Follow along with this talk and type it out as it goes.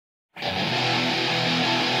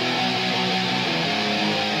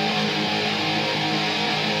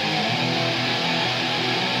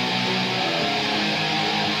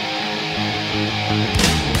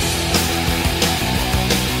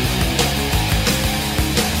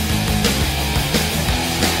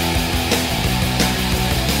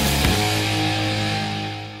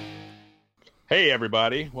Hey,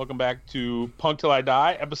 everybody. Welcome back to Punk Till I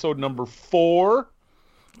Die, episode number 4.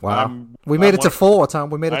 Wow. We made it to 4, Tom.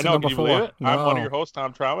 We made it I to know, number can you believe 4. it? I'm one of your hosts,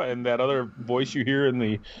 Tom Trauma, and that other voice you hear in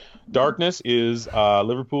the darkness is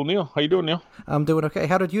Liverpool Neil. How you doing, Neil? I'm doing okay.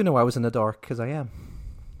 How did you know I was in the dark? Because I am.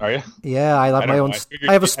 Are you? Yeah, I have I my don't own. know.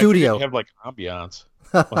 I have a studio. You have like ambiance.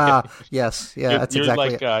 Yes, yeah, that's You're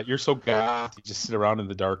exactly. like you're so goth. You just sit around in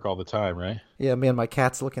the dark all the time, right? Yeah, me and my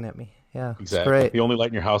cat's looking at me. Yeah, Exactly. It's great. The only light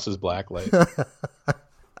in your house is black light.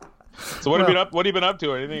 So what have you been up? What have you been up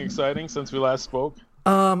to? Anything exciting since we last spoke?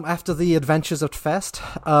 After the adventures at Fest,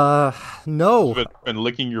 no. You've been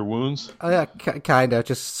licking your wounds. Yeah, kind of.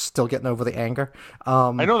 Just still getting over the anger.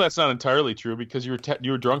 I know that's not entirely true because you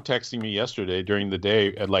were drunk texting me yesterday during the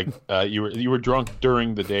day at you were drunk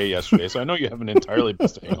during the day yesterday, so I know you haven't entirely been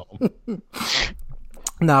staying home.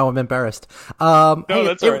 Now I'm embarrassed. No,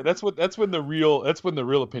 that's all right. That's when the real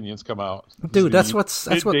opinions come out. Dude, that's what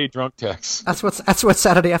midday drunk texts. That's what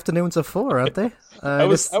Saturday afternoons are for, aren't they? I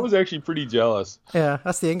was actually pretty jealous. Yeah,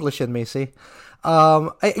 that's the English in me. See,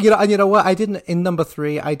 you know what? I didn't in number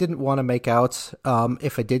 3. I didn't want to make out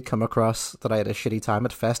if I did come across that I had a shitty time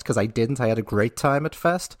at Fest because I didn't. I had a great time at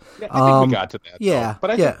Fest. Yeah, I think we got to that. Yeah, though.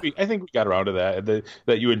 But I think we got around to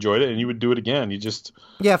that you enjoyed it and you would do it again. You just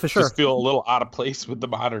for sure. Just feel a little out of place with the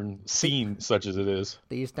modern scene, such as it is.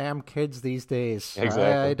 These damn kids these days. Exactly.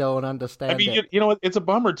 I don't understand. I mean, it. you know, it's a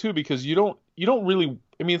bummer too because you don't really.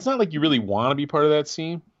 I mean, it's not like you really want to be part of that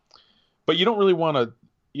scene, but you don't really want to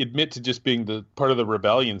admit to just being the part of the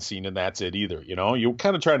rebellion scene, and that's it either. You know, you're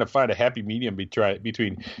kind of trying to find a happy medium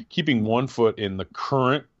between keeping one foot in the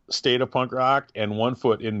current state of punk rock and one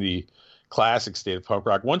foot in the classic state of punk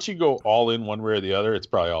rock. Once you go all in one way or the other, it's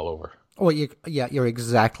probably all over. Well, you're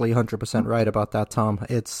exactly 100% right about that, Tom.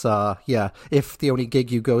 It's, if the only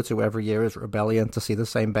gig you go to every year is Rebellion to see the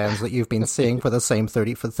same bands that you've been seeing for the same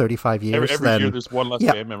 35 years. Every year there's one less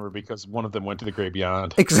band member because one of them went to the great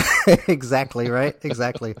beyond. Exactly, right?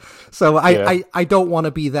 Exactly. So I don't want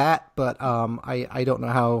to be that, but I don't know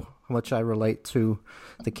how much I relate to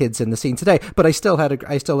the kids in the scene today. But I still had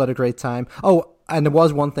a great time. Oh, and there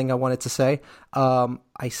was one thing I wanted to say.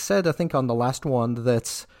 I said, I think on the last one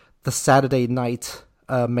that the Saturday night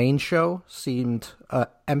main show seemed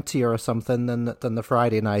emptier or something than the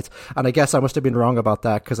Friday night, and I guess I must have been wrong about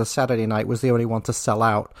that because the Saturday night was the only one to sell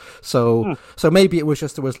out. So maybe it was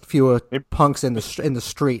just there was fewer punks in the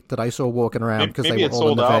street that I saw walking around because they were all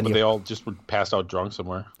in the venue. But they all just were passed out drunk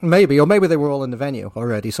somewhere. Maybe they were all in the venue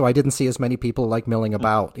already. So I didn't see as many people like milling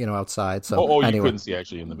about, outside. So anyway. You couldn't see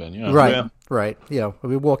actually in the venue, right? Yeah,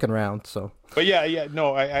 we were walking around. So. But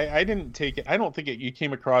no, I didn't take it. I don't think you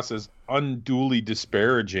came across as unduly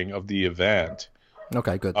disparaging of the event.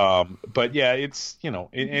 Okay, good. But yeah, it's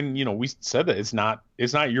and we said that it's not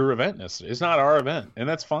your event. It's not our event, and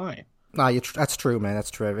that's fine. Nah, that's true, man.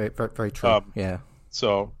 That's true. Very, very true. Yeah.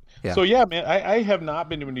 So yeah, man. I have not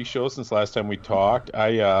been to any shows since last time we talked.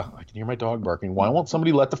 I can hear my dog barking. Why won't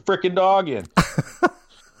somebody let the frickin' dog in?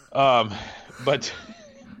 But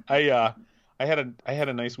I had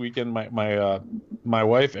a nice weekend. My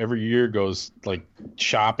wife every year goes like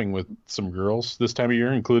shopping with some girls this time of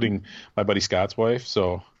year, including my buddy Scott's wife.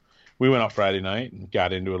 So we went out Friday night and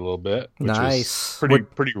got into it a little bit, which nice. was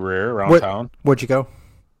pretty rare around town. Where'd you go?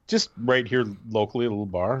 Just right here locally, a little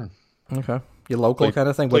bar. Okay, your local kind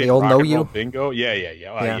of thing where they all know you. Bingo.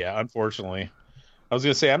 Yeah. Unfortunately. I was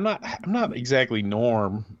gonna say I'm not exactly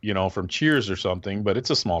Norm, from Cheers or something, but it's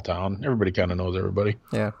a small town. Everybody kind of knows everybody.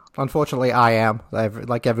 Yeah, unfortunately, I am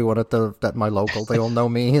like everyone at my local. They all know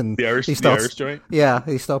me, and the Irish joint. Yeah,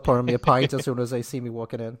 they start pouring me a pint as soon as they see me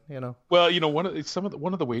walking in. Well,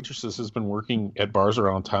 one of the waitresses has been working at bars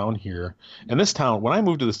around town here, and this town. When I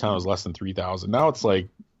moved to this town, it was less than 3,000. Now it's like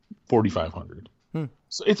 4,500.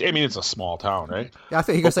 So it's a small town, right? Yeah, I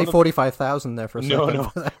think you're going to say 45,000 there for a second.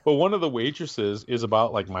 No. But one of the waitresses is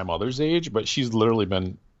about like my mother's age, but she's literally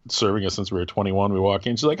been serving us since we were 21. We walk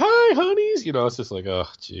in, she's like, "Hi, honeys." It's just like, oh,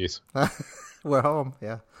 jeez. We're home,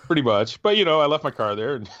 yeah. Pretty much. But, I left my car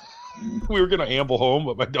there, and we were going to amble home,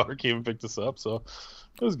 but my daughter came and picked us up, so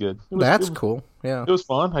it was good. That's cool, yeah. It was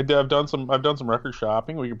fun. I've done some record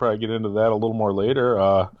shopping. We could probably get into that a little more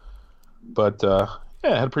later.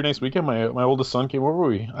 Yeah, I had a pretty nice weekend. My oldest son came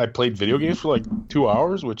over. I played video games for like 2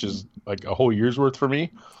 hours, which is like a whole year's worth for me.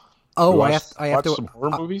 Oh, I have to some horror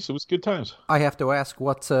movies. It was good times. I have to ask,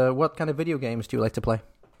 what kind of video games do you like to play?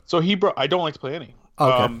 So I don't like to play any.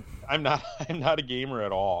 Okay. I'm not a gamer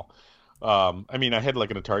at all. I mean, I had like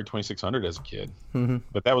an Atari 2600 as a kid,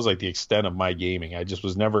 but that was like the extent of my gaming. I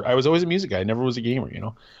was always a music guy. I never was a gamer,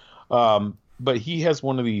 But he has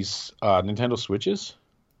one of these Nintendo Switches.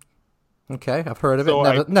 Okay, I've heard of So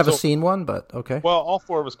it. Never seen one, but okay. Well, all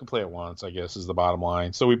four of us can play at once, I guess, is the bottom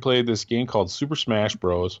line. So we played this game called Super Smash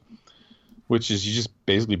Bros., which is you just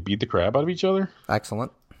basically beat the crap out of each other.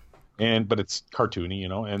 Excellent. But it's cartoony, you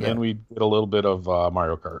know. And then we did a little bit of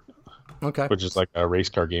Mario Kart, okay, which is like a race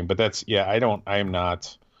car game. But that's I am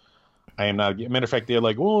not. Matter of fact, they're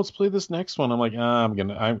like, "Well, let's play this next one." I'm like,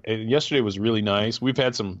 yesterday was really nice. We've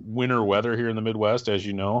had some winter weather here in the Midwest, as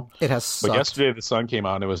you know. It has sucked. But yesterday the sun came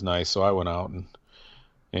out and it was nice, so I went out and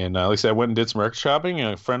like I said, I went and did some record shopping.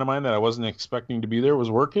 And a friend of mine that I wasn't expecting to be there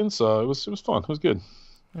was working, so it was fun. It was good.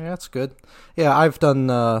 Yeah, that's good. Yeah, I've done.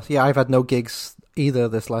 I've had no gigs either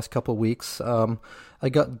this last couple of weeks. I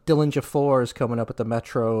got Dillinger 4 is coming up at the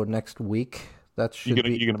Metro next week. That should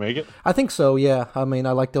you gonna make it? I think so. Yeah. I mean,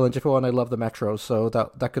 I like Dillinger 4 and I love the Metro, so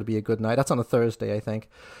that could be a good night. That's on a Thursday, I think.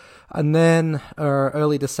 And then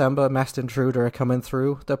early December, Masked Intruder are coming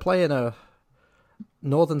through. They're playing a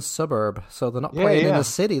northern suburb, so they're not playing in the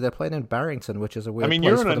city. They're playing in Barrington, which is a weird. I mean,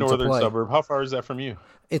 you're in a northern suburb. How far is that from you?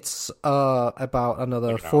 It's about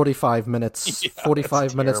another 45 minutes.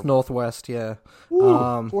 45 minutes northwest. Yeah.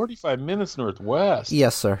 Ooh, 45 minutes northwest.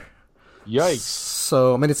 Yes, sir. Yikes!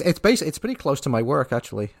 So I mean, it's pretty close to my work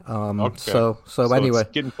actually. Okay. So anyway,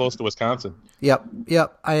 it's getting close to Wisconsin. Yep.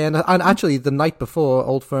 And actually, the night before,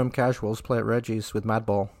 Old Firm Casuals play at Reggie's with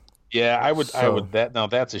Madball. Yeah, I would. Now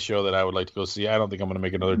that's a show that I would like to go see. I don't think I'm going to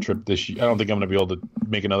make another trip this year. I don't think I'm going to be able to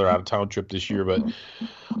make another out of town trip this year. But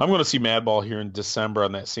I'm going to see Madball here in December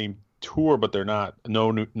on that same tour. But they're not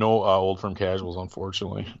no Old Firm Casuals,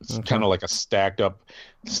 unfortunately. It's kind of like a stacked up.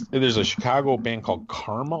 There's a Chicago band called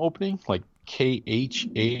Karma opening, like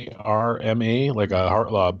KHARMA, like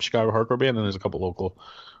a Chicago hardcore band, and there's a couple local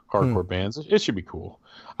hardcore bands. It should be cool.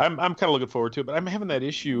 I'm kind of looking forward to it, but I'm having that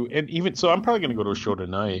issue, and even so, I'm probably going to go to a show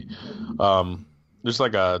tonight. There's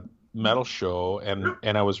like a metal show, and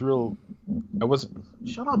I wasn't.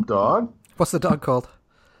 Shut up, dog. What's the dog called?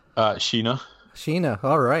 Sheena. Sheena.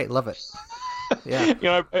 All right, love it. Yeah. You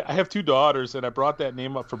know, I have two daughters, and I brought that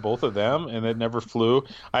name up for both of them, and it never flew.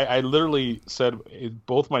 I literally said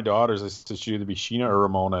both my daughters, I said she'd either be Sheena or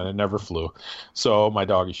Ramona, and it never flew. So my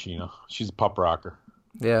dog is Sheena. She's a pup rocker.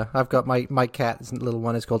 Yeah, I've got my cat, this little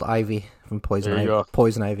one, is called Ivy from Poison Ivy.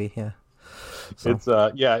 Poison Ivy, yeah. So. It's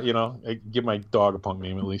you know, I give my dog a punk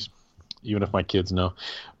name at least, even if my kids know.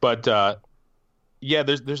 But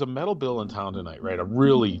there's a metal bill in town tonight, right?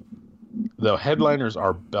 The headliners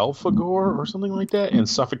are Belphegor or something like that, and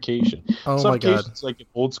Suffocation. Oh Suffocation my God! It's like an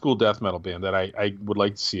old school death metal band that I would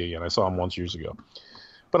like to see again. I saw them once years ago,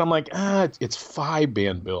 but I'm like, it's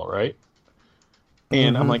 5-band bill, right?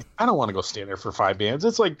 And I'm like, I don't want to go stand there for 5 bands.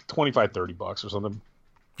 It's like $25-$30 or something.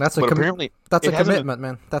 That's a commitment,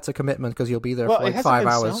 man. That's a commitment because you'll be there for like 5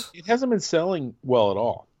 hours. It hasn't been selling well at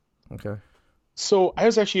all. Okay. So I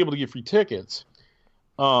was actually able to get free tickets.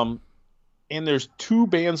 And there's 2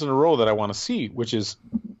 bands in a row that I want to see, which is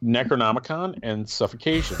Necronomicon and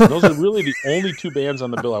Suffocation. Those are really the only 2 bands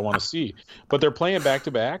on the bill I want to see. But they're playing back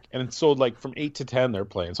to back, and so like from 8 to 10 they're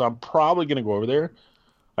playing. So I'm probably going to go over there.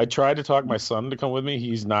 I tried to talk my son to come with me.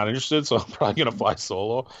 He's not interested, so I'm probably going to fly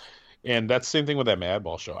solo. And that's the same thing with that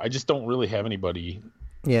Madball show. I just don't really have anybody.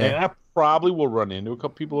 Yeah. And I probably will run into a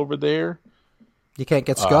couple people over there. You can't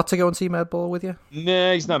get Scott to go and see Madball with you?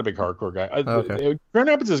 Nah, he's not a big hardcore guy. Okay. Grand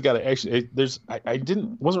Rapids has got to actually.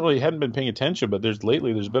 Hadn't been paying attention, but there's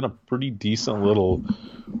been a pretty decent little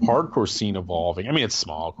hardcore scene evolving. I mean, it's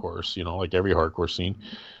small, of course, you know, like every hardcore scene.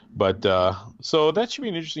 But so that should be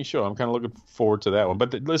an interesting show. I'm kind of looking forward to that one.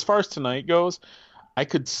 But as far as tonight goes, I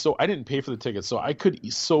didn't pay for the tickets, so I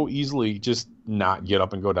could so easily just not get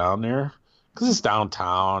up and go down there because it's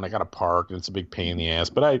downtown. I got to park, and it's a big pain in the ass.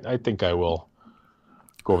 But I think I will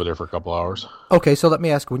go over there for a couple hours. Okay, so let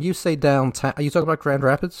me ask: when you say downtown, are you talking about Grand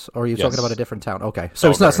Rapids, or are you talking about a different town? Okay,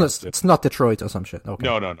 so it's not Detroit or some shit. Okay,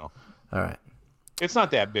 no. All right. It's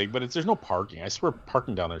not that big, but there's no parking. I swear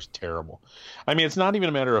parking down there is terrible. I mean, it's not even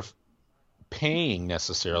a matter of paying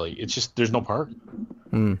necessarily. It's just there's no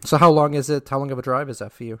parking. So how long is it? How long of a drive is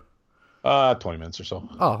that for you? 20 minutes or so.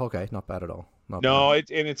 Oh, okay. Not bad at all.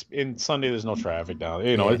 It's Sunday. There's no traffic down.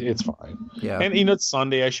 You know, it's fine. Yeah. And you know, it's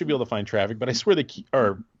Sunday. I should be able to find traffic, but I swear they keep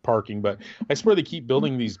parking. But I swear they keep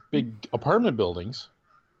building these big apartment buildings.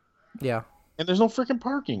 Yeah. And there's no freaking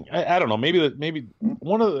parking. I don't know. Maybe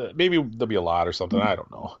there'll be a lot or something. I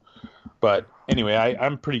don't know. But anyway,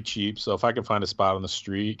 I'm pretty cheap, so if I can find a spot on the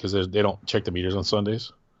street, because they don't check the meters on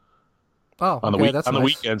Sundays. Oh, on okay, the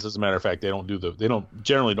weekends, as a matter of fact, they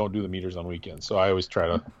generally don't do the meters on weekends. So I always try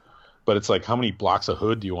to. But it's like, how many blocks of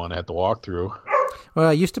hood do you want to have to walk through? Well,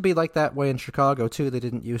 it used to be like that way in Chicago, too. They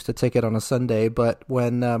didn't used to take it on a Sunday, but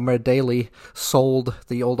when Mayor Daley sold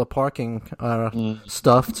the older parking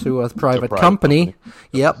stuff to a private company,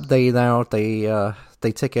 yep, they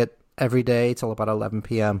take it every day till about 11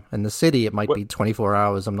 p.m. In the city, it might be 24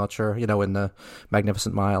 hours. I'm not sure, in the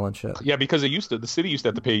Magnificent Mile and shit. Yeah, because the city used to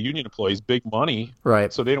have to pay union employees big money.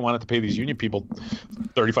 Right. So they didn't want to pay these union people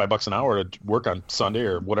 $35 an hour to work on Sunday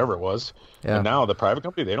or whatever it was. Yeah. And now the private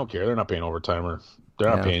company, they don't care. They're not paying overtime or they're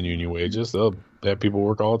not paying union wages. They'll have people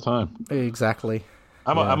work all the time. Exactly.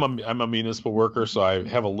 I'm a municipal worker, so I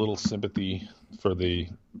have a little sympathy for the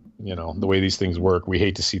way these things work. We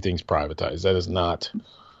hate to see things privatized. That is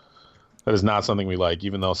not something we like,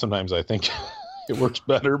 even though sometimes I think it works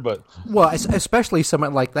better. But especially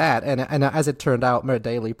something like that, and as it turned out, Mayor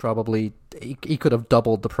Daley probably he could have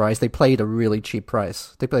doubled the price. They played a really cheap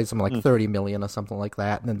price. They played something like $30 million or something like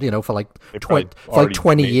that, and for like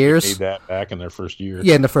 20 years. Made that back in their first year.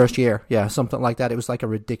 Yeah, in the first year, something like that. It was like a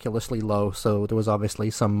ridiculously low. So there was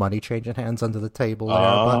obviously some money changing hands under the table there.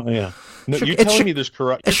 Yeah. No, you're telling me there's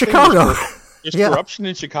corruption. It's Chicago. There's corruption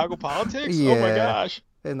in Chicago politics. Yeah. Oh my gosh.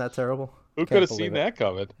 Isn't that terrible? Who could have seen that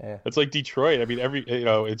coming? Yeah. It's like Detroit. I mean,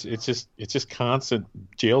 it's just constant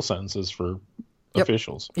jail sentences for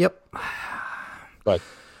officials. Yep. But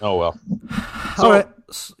oh well. All right,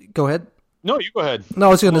 go ahead. No, you go ahead. No, I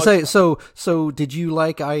was going to say. So did you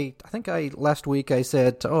like? I think last week I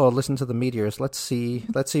said, listen to the Meteors. Let's see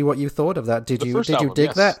what you thought of that. Did you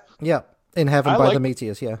dig that? Yeah, In Heaven by the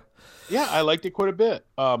Meteors. Yeah. Yeah, I liked it quite a bit.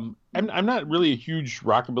 I'm not really a huge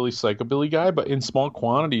rockabilly psychobilly guy, but in small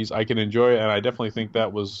quantities I can enjoy it, and I definitely think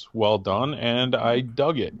that was well done, and I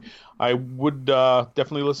dug it. I would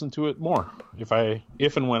definitely listen to it more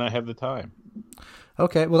if and when I have the time.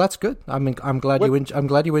 Okay, well that's good. I'm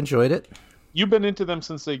glad you enjoyed it. You've been into them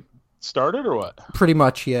since they started, or what? Pretty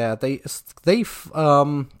much, yeah. They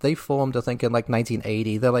formed, I think, in like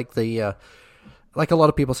 1980. They're like the like a lot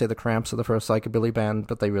of people say the Cramps are the first psychobilly band,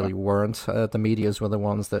 but they really weren't. The Meteors were the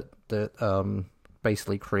ones that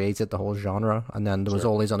basically created the whole genre, and then there was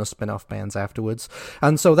all these other spin-off bands afterwards.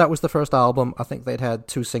 And so that was the first album. I think they'd had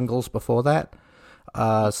 2 singles before that.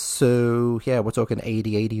 So yeah, we're talking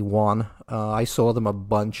 80, 81. I saw them a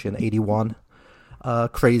bunch in 81.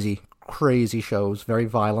 Crazy shows, very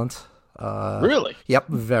violent. Really? Yep,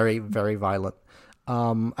 very, very violent.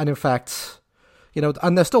 And in fact,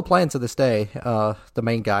 and they're still playing to this day. The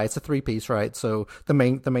main guy, it's a 3-piece, right? So the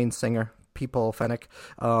main singer, Pete Paul Fennick,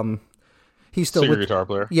 he's still guitar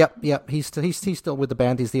player. Yep. He's still with the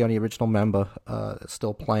band. He's the only original member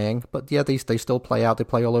still playing. But yeah, they still play out. They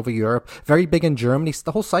play all over Europe. Very big in Germany.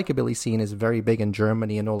 The whole psychobilly scene is very big in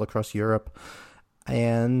Germany and all across Europe.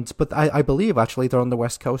 But I believe actually they're on the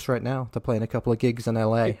West Coast right now. They're playing a couple of gigs in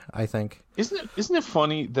LA, I think. Isn't it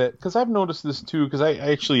funny that, because I've noticed this too, because I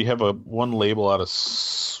actually have one label out of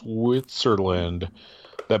Switzerland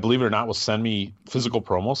that, believe it or not, will send me physical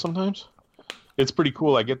promos sometimes. It's pretty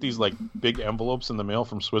cool. I get these like big envelopes in the mail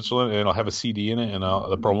from Switzerland, and it'll have a CD in it and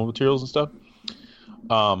the promo materials and stuff.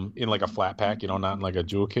 In like a flat pack, not in like a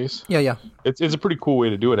jewel case. Yeah. It's a pretty cool way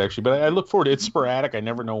to do it, actually. But I look forward to it. It's sporadic. I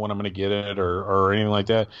never know when I'm going to get it or anything like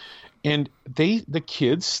that. And the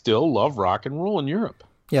kids still love rock and roll in Europe.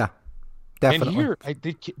 Yeah, definitely. And here,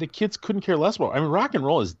 the kids couldn't care less about it. I mean, rock and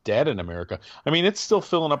roll is dead in America. I mean, it's still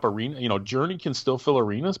filling up arenas. Journey can still fill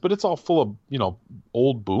arenas, but it's all full of,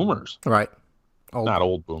 old boomers. Right. Not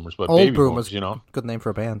old boomers, but old baby boomers. Good name for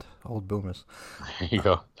a band. Old boomers. There you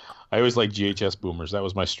go. I always liked GHS boomers. That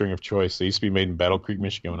was my string of choice. They used to be made in Battle Creek,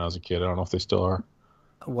 Michigan when I was a kid. I don't know if they still are.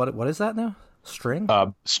 What is that now? String?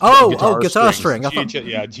 Guitar string.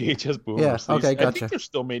 GHS boomers. Yeah, okay, gotcha. I think they're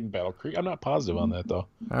still made in Battle Creek. I'm not positive on that, though.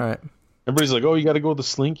 All right. Everybody's like, you got to go with the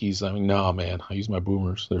Slinkies. I mean, no, man. I use my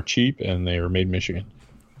boomers. They're cheap, and they were made in Michigan.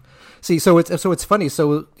 See, so it's funny.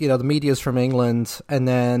 So the Meteors from England, and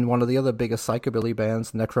then one of the other biggest psychobilly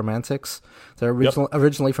bands, Necromantics. They're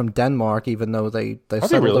originally from Denmark, even though they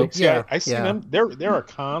really? I see them. They're a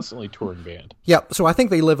constantly touring band. Yeah, so I think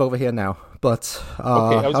they live over here now, but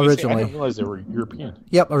originally I didn't realize they were European.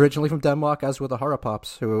 Yep, originally from Denmark, as were the Horror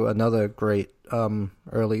Pops, who are another great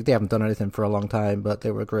early. They haven't done anything for a long time, but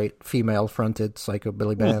they were a great female-fronted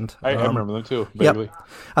psychobilly band. I remember them too. Vaguely. Yep.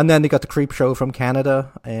 And then they got the Creep Show from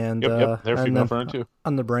Canada, and they're female-fronted too.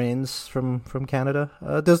 And the Brains from Canada.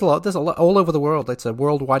 There's a lot all over the world. It's a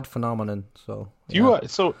worldwide phenomenon. So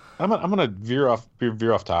so I'm gonna veer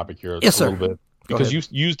off topic here a little bit, because you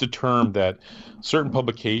used a term that certain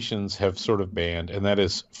publications have sort of banned, and that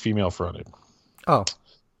is female-fronted. Oh,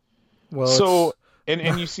 well, so.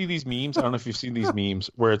 And you see these memes. I don't know if you've seen these memes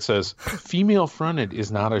where it says female fronted is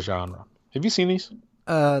not a genre. Have you seen these?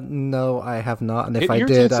 No, I have not, and if It I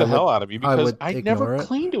irritates did, the hell out of me I because would I ignore never it.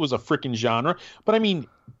 claimed it was a freaking genre. But I mean,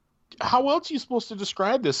 how else are you supposed to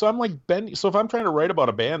describe this? So I'm like Ben. So if I'm trying to write about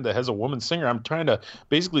a band that has a woman singer, I'm trying to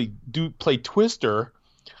basically play Twister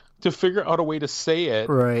to figure out a way to say it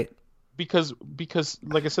Right. because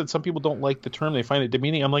like I said, some people don't like the term; they find it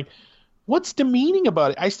demeaning. I'm like, what's demeaning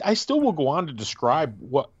about it? I still will go on to describe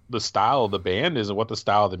what the style of the band is and what the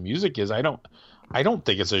style of the music is. I don't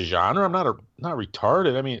think it's a genre. I'm not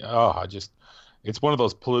retarded. I mean, it's one of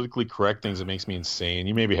those politically correct things that makes me insane.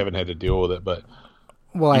 You maybe haven't had to deal with it, but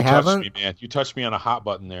Well, I you touched haven't. me, man. You touched me on a hot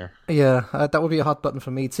button there. Yeah, that would be a hot button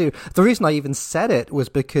for me too. The reason I even said it was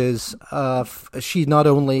because she not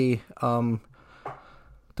only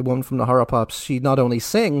the woman from the Horror Pops, she not only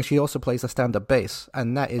sings, she also plays a stand-up bass,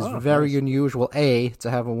 and that is very nice. unusual. To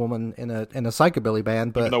have a woman in a psychobilly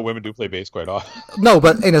band, but Even though women do play bass quite often. no,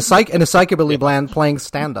 but in a psychobilly band playing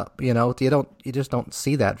stand-up, you just don't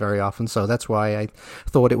see that very often. So that's why I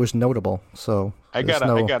thought it was notable. So I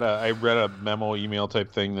read a memo email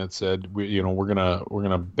type thing that said, we're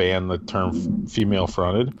gonna ban the term female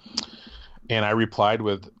fronted, and I replied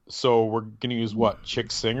with, so we're gonna use what,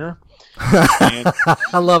 chick singer? And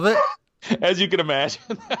I love it. as you can imagine,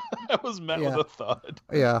 that was met with a thud.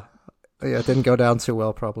 Yeah, it didn't go down too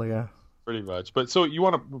well, probably. Yeah, pretty much. But so you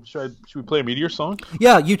want to? Should we play a Meteor song?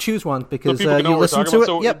 Yeah, you choose one because so you listen to it.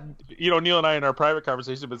 So, yep. Neil and I in our private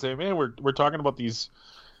conversation have been saying, man, we're talking about these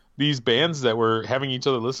bands that we're having each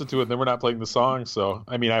other listen to it, and then we're not playing the song. So,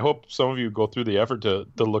 I mean, I hope some of you go through the effort to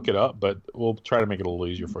look it up, but we'll try to make it a little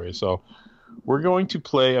easier for you. So, we're going to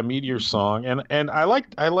play a Meteor song, and I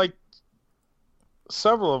liked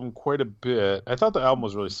several of them quite a bit. I thought the album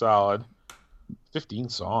was really solid. 15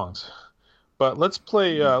 songs. But let's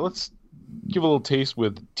give a little taste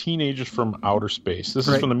with Teenagers from Outer Space. This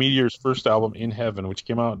is from the Meteors' first album, In Heaven, which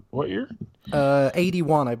came out what year?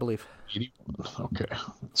 81, I believe. 81. Okay.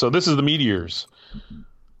 So this is the Meteors,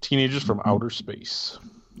 Teenagers from Outer Space.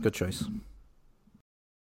 Good choice.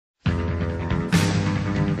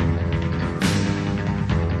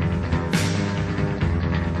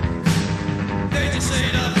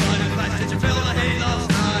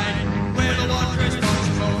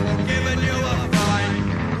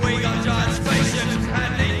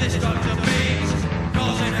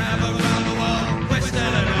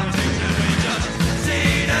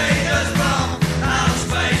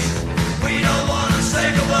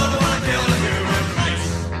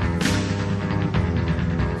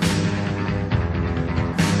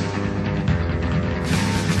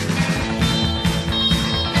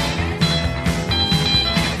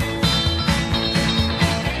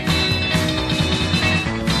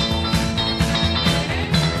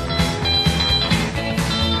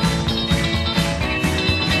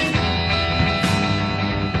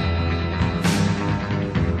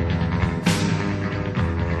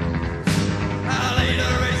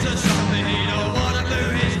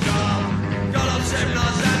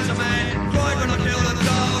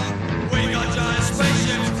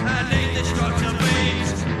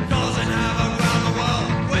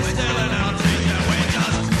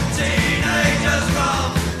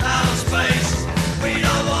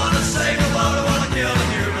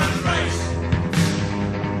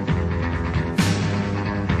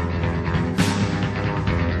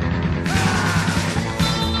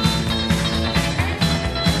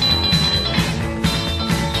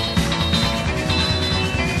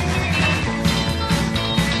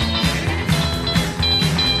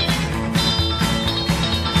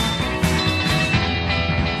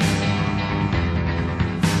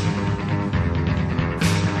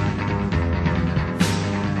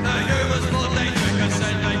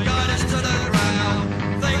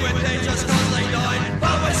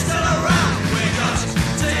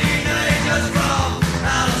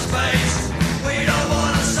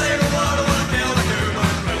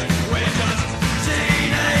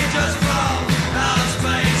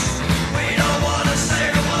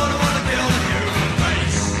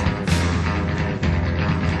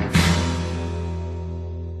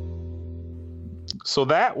 So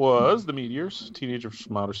that was the Meteors, Teenagers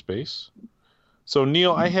from Outer Space. So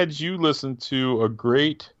Neil, I had you listen to a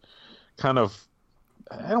great kind of,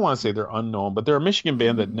 I don't want to say they're unknown, but they're a Michigan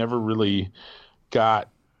band that never really got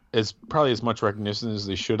probably as much recognition as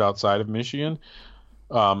they should outside of Michigan.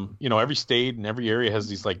 Every state and every area has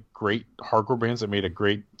these like great hardcore bands that made a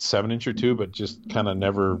great 7-inch or two, but just kind of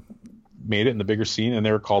never made it in the bigger scene. And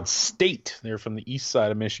they were called State. They're from the east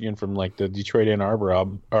side of Michigan, from like the Detroit, Ann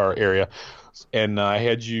Arbor area. And I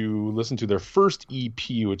had you listen to their first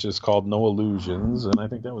EP, which is called No Illusions, and I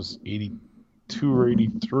think that was 82 or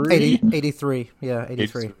 83. 83, yeah,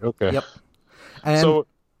 83. Okay. Yep. And So,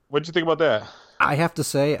 what'd you think about that? I have to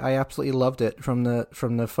say, I absolutely loved it from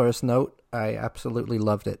the first note. I absolutely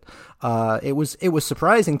loved it. It was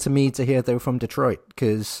surprising to me to hear they were from Detroit,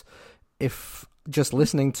 because if just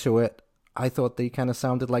listening to it, I thought they kind of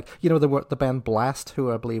sounded like, the band Blast,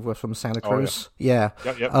 who I believe were from Santa Cruz. Oh, yeah.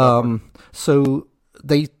 Yep. So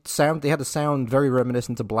they had a sound very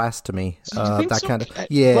reminiscent to Blast to me. Did you think that so? kind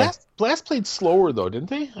of Blast played slower though, didn't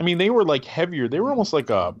they? I mean, they were like heavier. They were almost like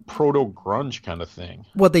a proto grunge kind of thing.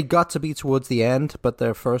 Well, they got to be towards the end, but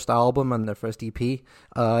their first album and their first EP,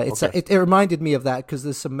 it reminded me of that, because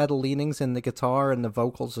there's some metal leanings in the guitar, and the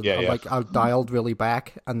vocals are dialed really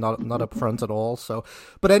back and not up front at all. So,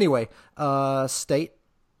 but anyway, State.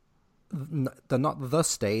 They're not the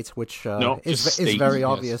State, which is very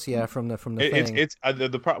obvious, from the thing. It's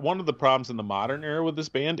one of the problems in the modern era with this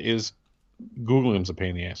band is Googling them's a pain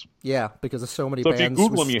in the ass. Yeah, because there's so many bands. So if you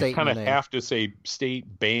Google them, you kind of have to say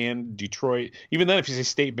State Band Detroit. Even then, if you say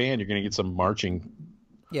State Band, you're going to get some marching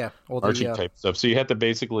type stuff. So you have to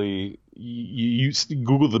basically you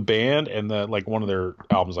Google the band and one of their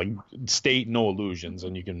albums, like State No Illusions,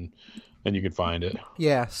 and you can find it.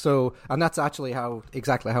 Yeah, so, and that's actually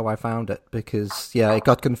exactly how I found it, because, it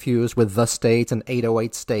got confused with The State and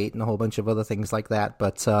 808 State and a whole bunch of other things like that.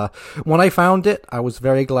 But when I found it, I was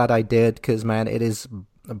very glad I did, because, man, it is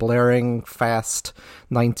a blaring, fast,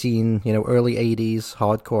 early 80s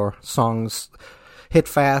hardcore songs. Hit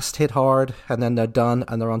fast, hit hard, and then they're done,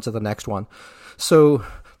 and they're on to the next one. So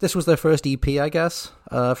this was their first EP, I guess,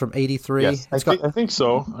 from '83. Yes, I think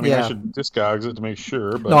so. I mean, I should discogs it to make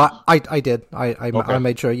sure. But... No, I did. I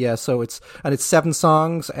made sure. Yeah, so it's 7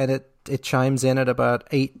 songs, and it chimes in at about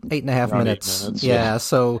 8.5 minutes. 8 minutes. Yeah,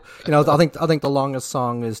 so I think the longest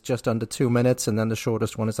song is just under 2 minutes, and then the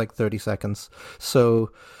shortest one is like 30 seconds.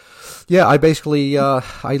 So. Yeah, I basically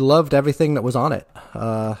I loved everything that was on it.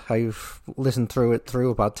 I've listened through it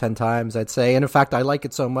about 10 times, I'd say. And in fact, I like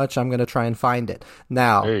it so much, I'm going to try and find it.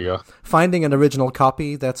 Now, there you go. Finding an original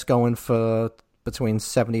copy, that's going for between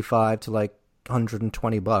 75 to like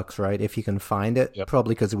 $120, right? If you can find it,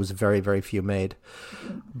 probably because it was very, very few made.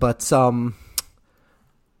 But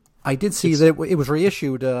I did see that it was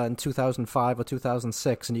reissued in 2005 or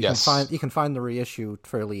 2006, and you can find the reissue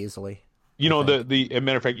fairly easily. The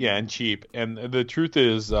matter of fact, and cheap. And the truth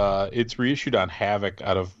is, it's reissued on Havoc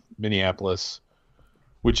out of Minneapolis,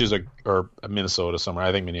 which is or Minnesota somewhere.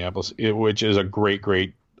 I think Minneapolis, which is a great,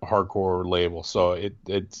 great hardcore label. So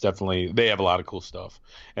it's definitely, they have a lot of cool stuff.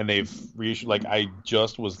 And they've reissued. Like, I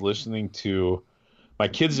just was listening to. My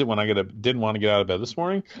kids didn't want to get out of bed this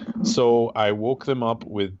morning, so I woke them up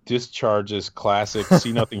with Discharge's classic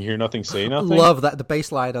 "See Nothing, Hear Nothing, Say Nothing." Love that. The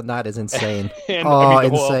bass line on that is insane. And,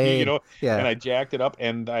 insane! And I jacked it up,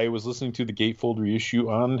 and I was listening to the Gatefold reissue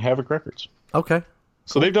on Havoc Records. Okay.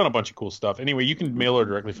 So they've done a bunch of cool stuff. Anyway, you can mail order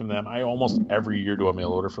directly from them. I almost every year do a mail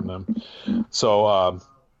order from them. So,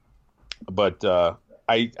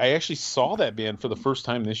 I actually saw that band for the first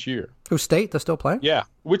time this year. Who State? They're still playing? Yeah,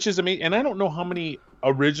 which is amazing. And I don't know how many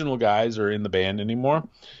original guys are in the band anymore,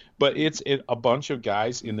 but it's a bunch of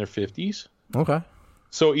guys in their 50s. Okay.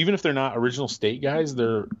 So even if they're not original State guys,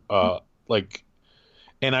 they're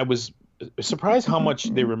and I was surprised how much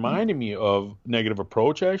they reminded me of Negative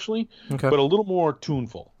Approach, actually, but a little more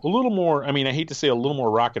tuneful, a little more. I mean, I hate to say a little more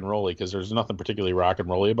rock and rolly, because there's nothing particularly rock and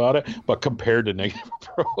rolly about it, but compared to Negative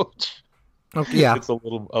Approach. Okay, yeah, it's a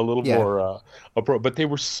little more but they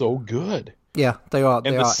were so good. Yeah, they are.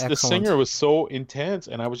 And the singer was so intense,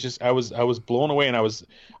 and I was blown away. And I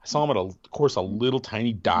saw him at a little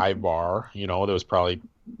tiny dive bar. There was probably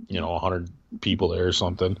 100 people there or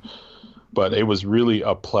something. But it was really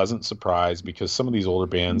a pleasant surprise, because some of these older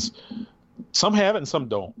bands, some have it and some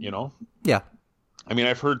don't. Yeah. I mean,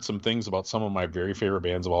 I've heard some things about some of my very favorite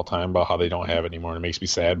bands of all time about how they don't have it anymore, and it makes me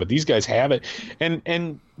sad. But these guys have it,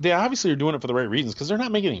 and they obviously are doing it for the right reasons, because they're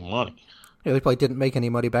not making any money. Yeah, they probably didn't make any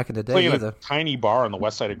money back in the day Playing either. A tiny bar on the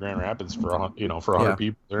west side of Grand Rapids for 100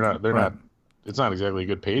 people, they're not. It's not exactly a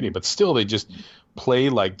good payday, but still, they just play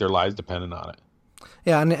like their lives depended on it.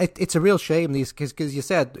 Yeah, and it's a real shame because you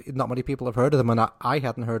said not many people have heard of them, and I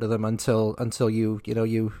hadn't heard of them until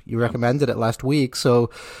you recommended it last week. So,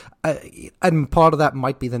 and part of that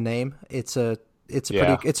might be the name. It's a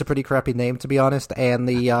pretty crappy name, to be honest. And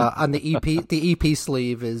the EP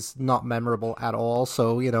sleeve is not memorable at all.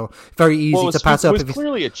 So very easy to pass up. It was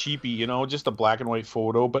clearly a cheapie, just a black and white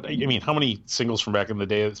photo. But I mean, how many singles from back in the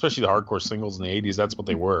day, especially the hardcore singles in the '80s, that's what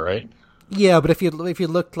they were, right? Yeah, but if you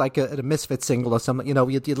looked like a Misfit single or something,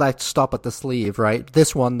 you'd like stop at the sleeve, right?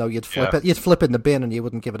 This one though, you'd flip it, you'd flip it in the bin, and you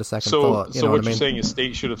wouldn't give it a second thought. So what you're saying is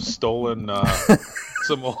State should have stolen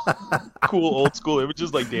some cool old school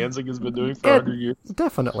images like Danzig has been doing for 100 years.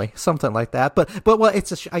 Definitely something like that. But well,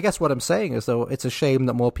 I guess what I'm saying is though, it's a shame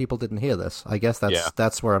that more people didn't hear this. I guess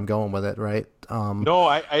that's where I'm going with it, right? No,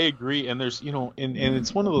 I agree, and there's and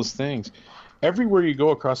it's one of those things. Everywhere you go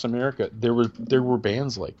across America, there were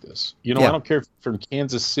bands like this. I don't care if you're from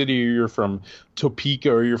Kansas City or you're from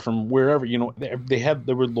Topeka or you're from wherever.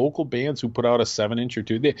 There were local bands who put out a 7-inch or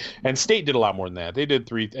 2. And State did a lot more than that. They did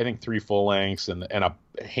 3 full lengths and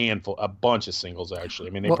a bunch of singles actually.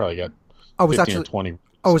 I mean, they probably got 15 or 20.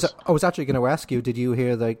 I was actually going to ask you. Did you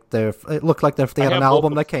hear it looked like they had an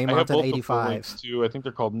album that came out in '85 too. I think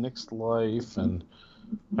they're called Nixed Life and.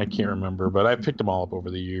 I can't remember, but I picked them all up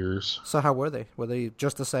over the years. So how were they? Were they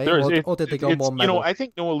just the same, or did they go more metal? I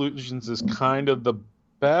think No Illusions is kind of the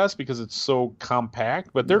best because it's so compact,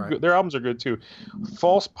 but their albums are good too.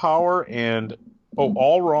 False Power and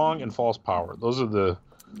All Wrong and False Power. Those are the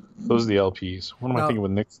LPs. What am I thinking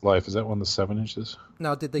with Nick's Life? Is that one of the 7 inches?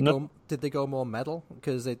 No, did they go more metal?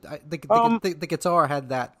 Because the guitar had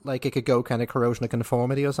that, like, it could go kind of Corrosion of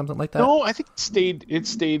Conformity or something like that. No, I think it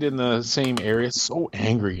stayed in the same area. It's so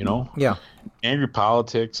angry, Yeah. Angry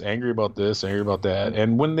politics, angry about this, angry about that.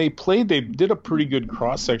 And when they played, they did a pretty good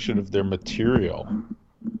cross section of their material.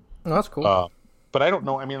 Oh, that's cool. But I don't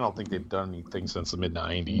know. I mean, I don't think they've done anything since the mid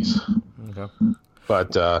 '90s. Okay.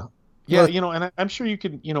 But yeah, and I'm sure you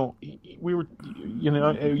can. We were, you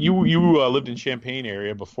lived in Champaign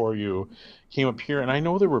area before you came up here, and I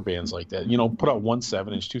know there were bands like that. Put out 1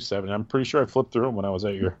 7-inch, 2 7. I'm pretty sure I flipped through them when I was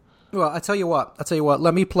at your. Well, I tell you what.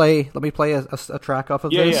 Let me play a track off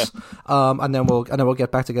of this, and then we'll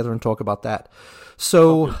get back together and talk about that.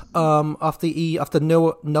 So, off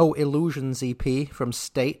the No Illusions EP from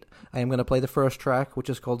State, I am going to play the first track, which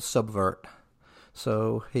is called Subvert.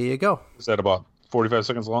 So here you go. Is that about 45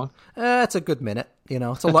 seconds long? It's a good minute.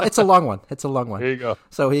 It's a long one. It's a long one. Here you go.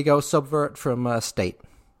 So here you go. Subvert from State.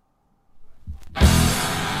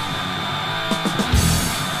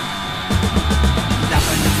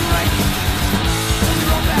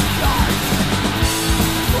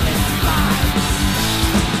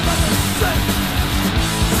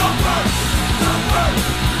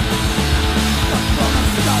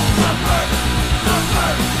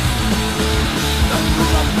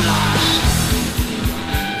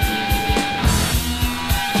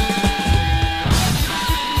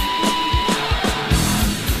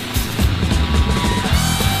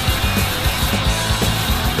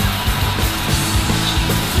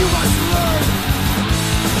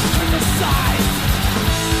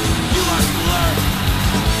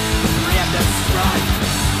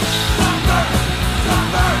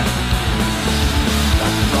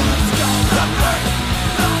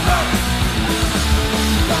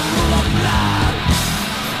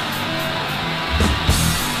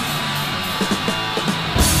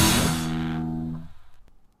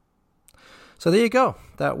 So there you go.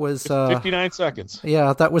 That was 59 seconds.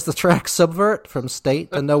 Yeah, that was the track "Subvert" from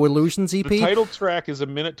State, the No Illusions EP. The title track is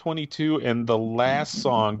 1:22, and the last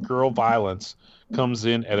song, "Girl Violence," comes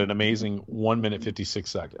in at an amazing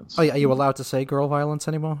 1:56. Oh, are you allowed to say "girl violence"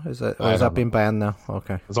 anymore? Is that being banned now?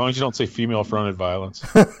 Okay. As long as you don't say female-fronted violence.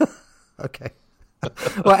 Okay.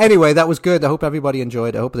 Well, anyway, that was good. I hope everybody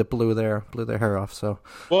enjoyed it. I hope it blew their hair off. So,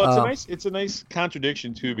 well, it's a nice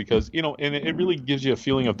contradiction too, because and it really gives you a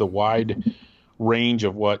feeling of the wide range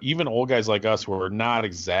of what even old guys like us, who are not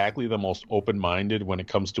exactly the most open-minded when it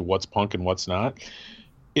comes to what's punk and what's not.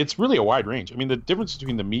 It's really a wide range. I mean, the difference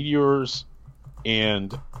between the Meteors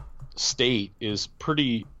and State is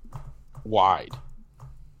pretty wide.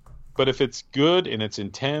 But if it's good and it's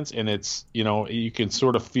intense and it's, you can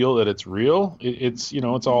sort of feel that it's real, it's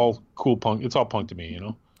all cool punk. It's all punk to me,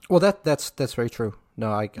 Well, that's very true. No,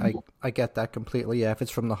 I get that completely. Yeah, if it's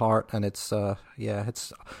from the heart and it's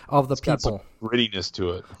it's of the people. Got some grittiness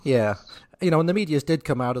to it. Yeah. And the Meteors did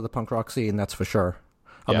come out of the punk rock scene, that's for sure.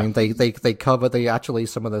 I mean, they covered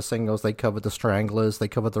some of the singles, they covered the Stranglers, they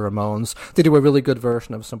covered the Ramones. They do a really good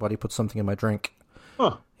version of Somebody Put Something in My Drink.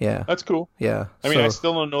 Huh. Yeah. That's cool. Yeah. I mean, I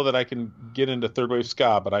still don't know that I can get into third wave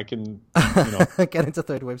ska, but I can, get into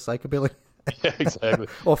third wave psychobilly. Yeah, exactly.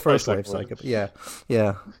 Or first wave psychobilly. Yeah.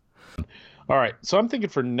 Yeah. All right. So I'm thinking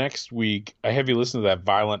for next week, I have you listen to that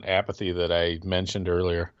Violent Apathy that I mentioned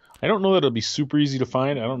earlier. I don't know that it'll be super easy to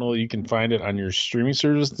find. I don't know that you can find it on your streaming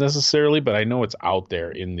service necessarily, but I know it's out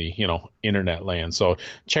there in the, internet land. So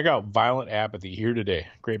check out Violent Apathy, Here Today.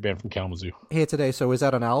 Great band from Kalamazoo. Here Today. So is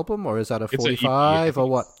that an album or is that a It's an 45 EP. or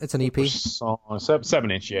what? It's an EP. Song,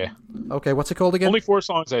 7-inch, yeah. Okay, what's it called again? Only 4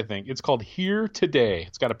 songs, I think. It's called Here Today.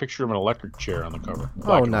 It's got a picture of an electric chair on the cover.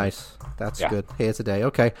 Oh, nice. That's good. Here Today.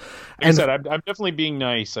 Okay. Like I said, I'm definitely being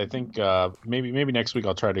nice. I think maybe next week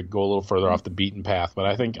I'll try to go a little further off the beaten path, but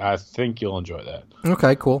I think you'll enjoy that.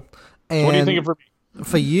 Okay, cool. And what are you thinking for me?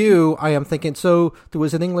 For you, I am thinking, so there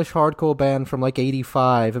was an English hardcore band from like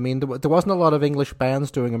 85. I mean, there wasn't a lot of English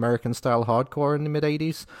bands doing American-style hardcore in the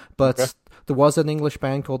mid-80s, but there was an English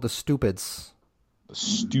band called The Stupids. The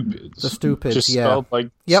Stupids. The Stupids, Just yeah. spelled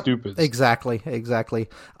like Stupids. Exactly. So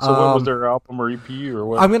what was their album or EP or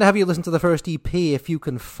what? I'm going to have you listen to the first EP if you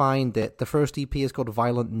can find it. The first EP is called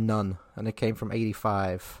Violent Nun, and it came from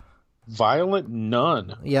 85. Violent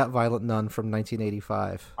Nun? Yeah, Violent Nun from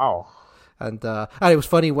 1985. Oh. And it was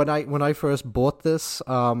funny when I first bought this.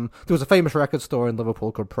 There was a famous record store in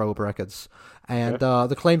Liverpool called Probe Records, and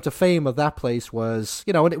the claim to fame of that place was,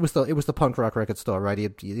 and it was the punk rock record store, right?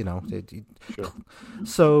 Sure.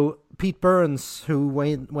 So Pete Burns, who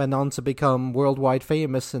went on to become worldwide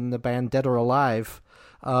famous in the band Dead or Alive,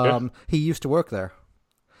 he used to work there.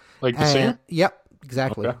 Like the singer? Yep.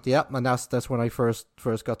 Exactly. Okay. Yep, and that's when I first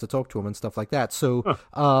got to talk to him and stuff like that. So,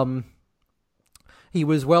 he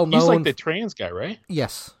was well known. He's like the trans guy, right?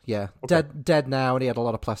 Yes, yeah. Okay. Dead now, and he had a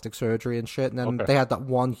lot of plastic surgery and shit. And then they had that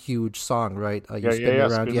one huge song, right? Spin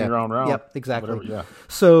me around. Yep, exactly. Whatever, yeah.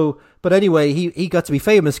 So, but anyway, he got to be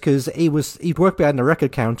famous because he'd work behind the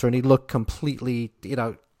record counter, and he'd look completely,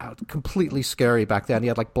 completely scary back then. He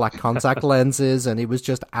had like black contact lenses, and he was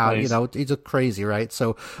just out, nice. He's just crazy, right?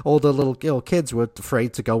 So all the little kids were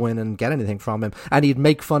afraid to go in and get anything from him, and he'd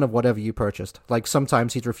make fun of whatever you purchased. Like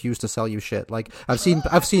sometimes he'd refuse to sell you shit. Like I've seen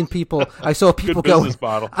people. I saw people go.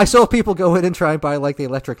 I saw people go in and try and buy like the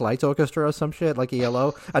Electric Light Orchestra or some shit, like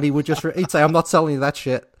ELO, and he would just he'd say, "I'm not selling you that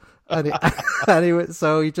shit."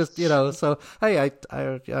 So he just, so hey, I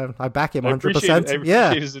back him 100%. I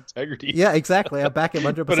appreciate his integrity. Yeah, exactly. I back him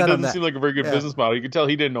 100%. But it doesn't seem like a very good business model. You can tell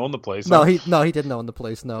he didn't own the place. No, he didn't own the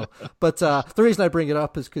place. No, but the reason I bring it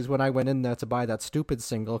up is because when I went in there to buy that Stupid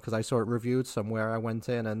single, because I saw it reviewed somewhere, I went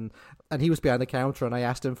in and he was behind the counter and I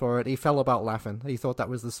asked him for it. He fell about laughing. He thought that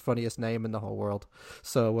was the funniest name in the whole world.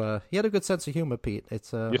 So he had a good sense of humor, Pete.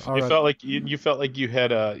 It's you felt like you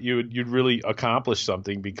had you'd really accomplished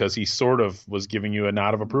something because he sort of was giving you a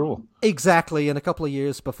nod of approval. Exactly, and a couple of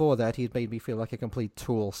years before that, he'd made me feel like a complete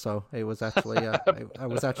tool. So it was actually, I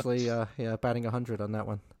was actually batting 100 on that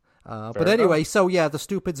one. But anyway, enough. So yeah, The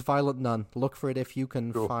Stupids, Violent Nun. Look for it if you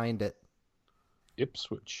can find it.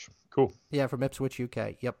 Ipswich, cool. Yeah, from Ipswich,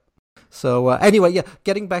 UK. Yep. So anyway, yeah,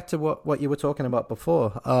 getting back to what you were talking about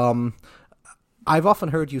before. I've often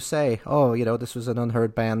heard you say, "Oh, this was an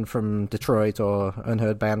unheard band from Detroit or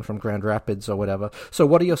unheard band from Grand Rapids or whatever." So,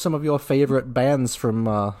 what are some of your favorite bands from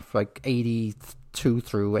like 82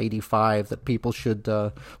 through 85 that people should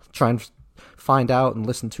try and find out and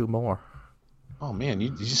listen to more? Oh man, you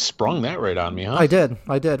just sprung that right on me, huh? I did.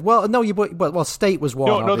 Well, no, well, State was one.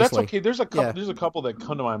 No, obviously. That's okay. There's a couple that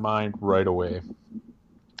come to my mind right away.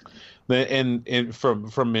 And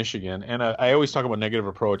from Michigan, and I always talk about Negative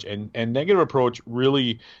Approach, and Negative Approach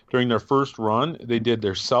really during their first run they did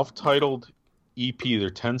their self-titled EP, their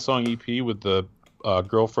 10-song EP with the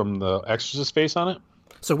girl from The Exorcist face on it.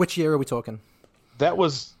 So which year are we talking? That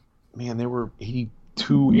was, man, they were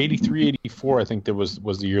 82, 83, 84, I think that was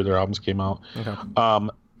the year their albums came out. Okay.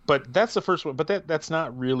 But that's the first one. But that's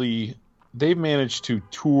not really. They've managed to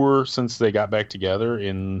tour since they got back together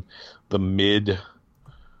in the mid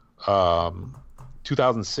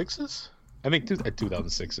 2006s. I think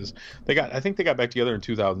 2006s. I think they got back together in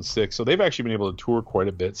 2006. So they've actually been able to tour quite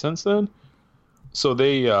a bit since then. So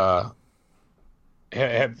they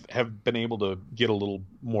have been able to get a little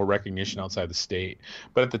more recognition outside the state.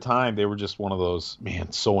 But at the time, they were just one of those,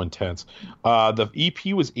 man, so intense. The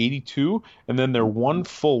EP was 82, and then their one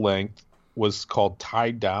full length was called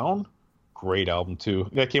Tied Down. Great album too.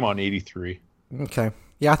 That came out in 83. Okay.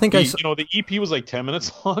 Yeah, I think the EP was like 10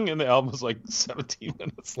 minutes long, and the album was like 17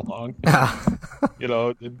 minutes long. But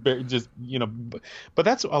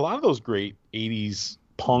that's a lot of those great 80s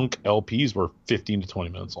punk LPs were 15 to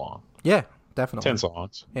 20 minutes long. Yeah, definitely. 10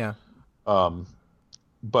 songs. Yeah. But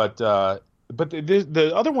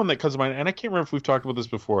the other one that comes to mind, and I can't remember if we've talked about this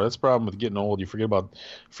before. That's the problem with getting old. You forget about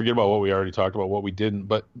what we already talked about, what we didn't.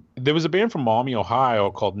 But there was a band from Maumee,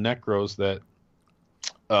 Ohio called Necros that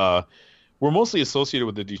were mostly associated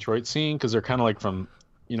with the Detroit scene because they're kind of like from,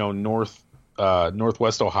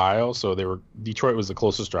 Northwest Ohio, so Detroit was the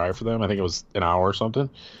closest drive for them. I think it was an hour or something.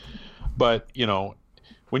 But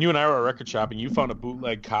when you and I were at record shopping, you found a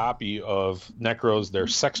bootleg copy of Necros, their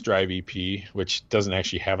Sex Drive EP, which doesn't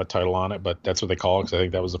actually have a title on it, but that's what they call it because I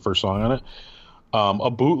think that was the first song on it. A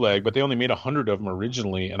bootleg, but they only made 100 of them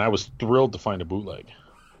originally, and I was thrilled to find a bootleg.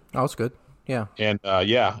 Oh, that's good. Yeah. And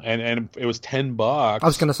and it was $10. I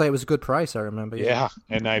was going to say it was a good price. I remember. Yeah,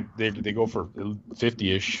 and they go for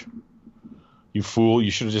 50-ish. You fool!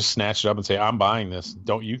 You should have just snatched it up and say, "I'm buying this.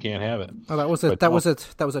 You can't have it." Oh, that was it. That was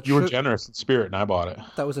it. You were generous in spirit, and I bought it.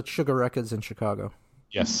 That was at Sugar Records in Chicago.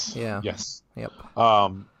 Yes. Yeah. Yes. Yep.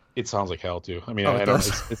 It sounds like hell too. I mean,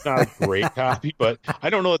 it's not a great copy, but I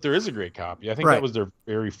don't know that there is a great copy. I think that was their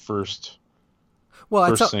very first. Well,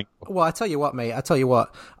 I tell you what, mate. I tell you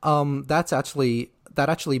what. That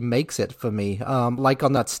actually makes it for me. Like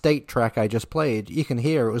on that State track I just played, you can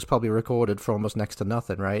hear it was probably recorded for almost next to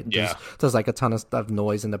nothing, right? There's like a ton of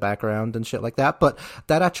noise in the background and shit like that. But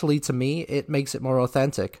that actually, to me, it makes it more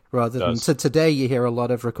authentic rather than today you hear a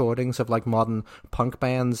lot of recordings of like modern punk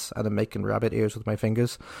bands, and I'm making rabbit ears with my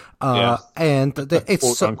fingers. And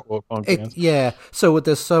it's so, punk bands. Yeah. So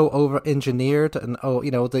they're so over engineered, and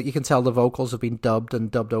you can tell the vocals have been dubbed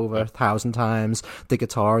over 1,000 times. The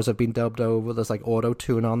guitars have been dubbed over. There's like auto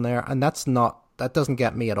tune on there, and that doesn't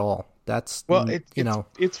get me at all. That's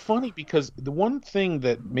it's funny because the one thing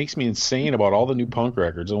that makes me insane about all the new punk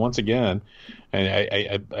records, and once again,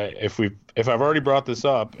 and if I've already brought this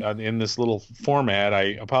up in this little format,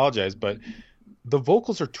 I apologize, but the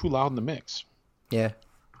vocals are too loud in the mix. Yeah,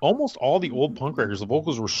 almost all the old punk records, the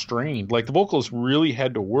vocals were strained. Like the vocalists really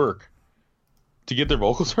had to work to get their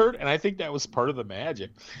vocals heard, and I think that was part of the magic.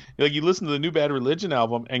 Like you listen to the new Bad Religion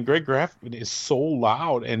album, and Greg Graffman is so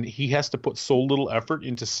loud, and he has to put so little effort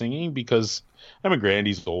into singing because granted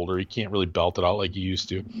he's older, he can't really belt it out like he used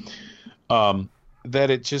to. That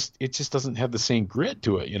it just doesn't have the same grit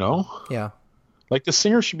to it, Yeah. Like the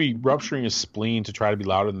singer should be rupturing his spleen to try to be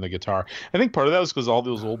louder than the guitar. I think part of that was because all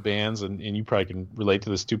those old bands, and you probably can relate to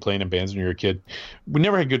this too, playing in bands when you were a kid, we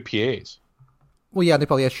never had good PAs. Well, yeah, they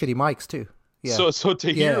probably had shitty mics too. Yeah. So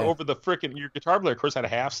to hear over the your guitar player, of course, had a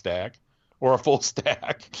half stack or a full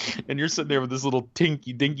stack, and you're sitting there with this little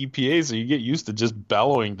dinky PA, so you get used to just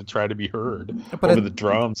bellowing to try to be heard over the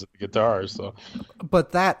drums and the guitars. So,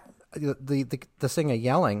 but that the singer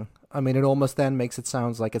yelling, I mean, it almost then makes it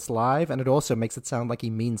sound like it's live, and it also makes it sound like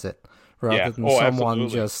he means it. Rather than someone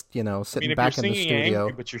absolutely. just, sitting back in the studio.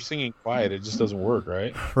 Angry, but you're singing quiet, it just doesn't work,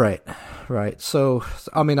 right? Right. So,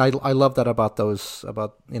 I mean, I love that about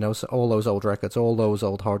all those old records, all those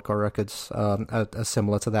old hardcore records are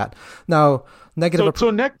similar to that. Now, negative...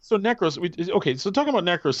 So Necros, so talking about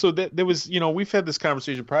Necros, so there was, we've had this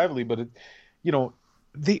conversation privately, but,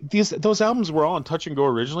 those albums were all on Touch and Go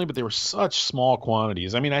originally, but they were such small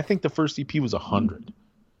quantities. I mean, I think the first EP was 100.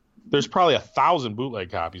 There's probably 1,000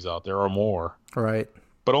 bootleg copies out there or more. Right.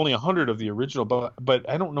 But only 100 of the original. But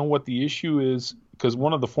I don't know what the issue is, because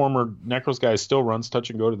one of the former Necros guys still runs Touch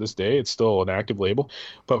and Go to this day. It's still an active label.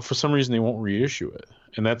 But for some reason, they won't reissue it.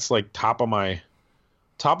 And that's like top of my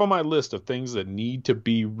list of things that need to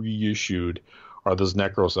be reissued are those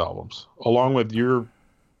Necros albums. Along with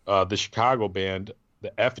the Chicago band,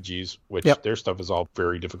 the Effigies, which their stuff is all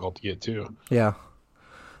very difficult to get too. Yeah.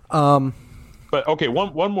 But okay,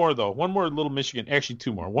 one more though. One more little Michigan. Actually,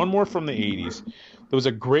 two more. One more from the 80s. There was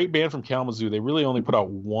a great band from Kalamazoo. They really only put out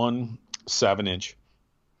one 7-inch.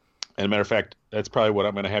 And a matter of fact, that's probably what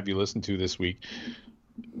I'm going to have you listen to this week,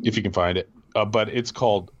 if you can find it. But it's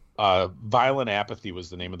called Violent Apathy was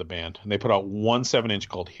the name of the band, and they put out one 7-inch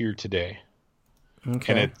called Here Today.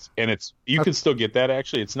 Okay. And it's you can still get that.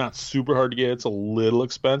 Actually, it's not super hard to get. It's a little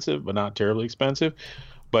expensive, but not terribly expensive.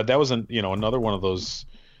 But that was another one of those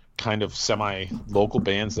kind of semi-local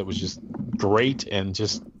bands that was just great and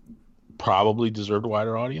just probably deserved a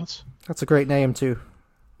wider audience. That's a great name too.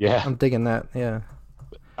 Yeah, I'm digging that. Yeah,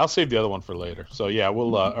 I'll save the other one for later. So yeah,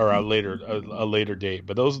 we'll or a later date.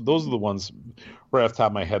 But those are the ones right off the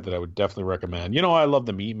top of my head that I would definitely recommend. I love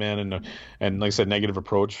the Meatmen and like I said, Negative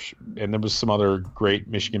Approach, and there was some other great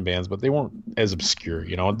Michigan bands, but they weren't as obscure.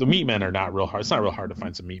 The Meatmen are not real hard. It's not real hard to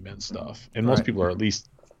find some Meatmen stuff, and most people are at least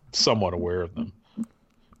somewhat aware of them.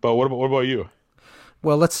 But what about you?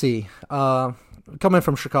 Well, let's see. Coming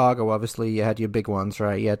from Chicago, obviously, you had your big ones,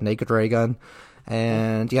 right? You had Naked Raygun,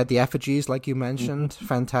 and you had the Effigies, like you mentioned. Mm-hmm.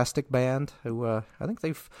 Fantastic band. Who I think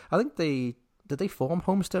did they form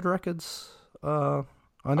Homestead Records?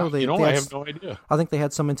 I know they. I have no idea. I think they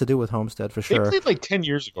had something to do with Homestead for They sure. played like 10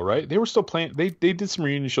 years ago, right? They were still playing. They did some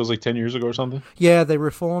reunion shows like 10 years ago or something. Yeah, they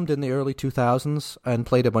reformed in the early 2000s and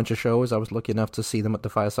played a bunch of shows. I was lucky enough to see them at the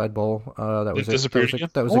Fireside Bowl. That was disappeared again?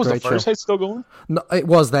 That was a great the show. Fireside still going? No, it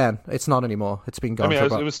was then. It's not anymore. It's been gone.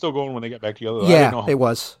 It was still going when they got back together. Yeah, it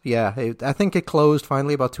was. Yeah, I think it closed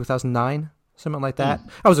finally about 2009, something like that.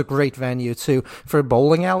 That was a great venue too for a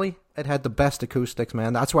bowling alley. It had the best acoustics,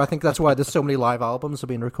 man. That's why there's so many live albums have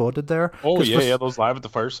been recorded there. Oh yeah, those live at the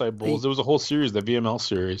Fireside Bowls. There was a whole series, the VML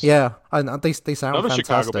series. Yeah, and they sound another fantastic.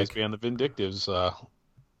 Chicago-based band, the Vindictives.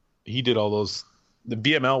 He did all those. The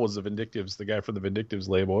VML was the Vindictives, the guy for the Vindictives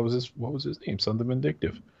label. What was his name? Something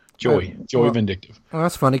Vindictive. Joey Vindictive. Well,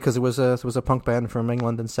 that's funny because it was a punk band from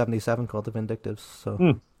England in '77 called the Vindictives. So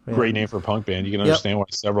yeah. Great name for a punk band. You can understand why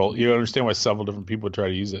several different people would try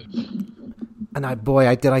to use it. And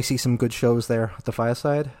I see some good shows there at the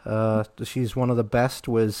Fireside. She's one of the best.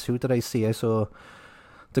 Who did I see? I saw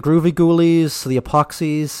the Groovy Ghoulies, the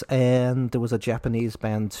Epoxies, and there was a Japanese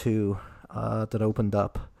band too that opened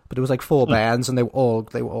up. But it was like 4 bands, and they were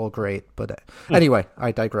all great. But anyway,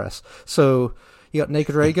 I digress. So you got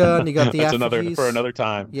Naked Raygun, you got the That's Effigies. for another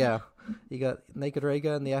time. Yeah, you got Naked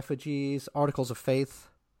Raygun, the Effigies, Articles of Faith.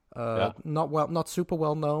 Not super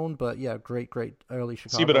well known, but yeah, great early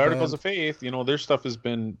Chicago. See, but Articles band. of Faith, their stuff has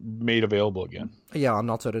been made available again. Yeah, on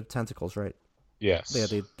Altered Tentacles, right? Yes. Yeah,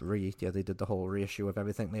 they did the whole reissue of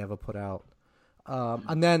everything they ever put out.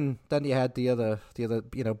 And then you had the other,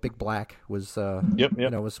 Big Black was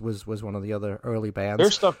was one of the other early bands.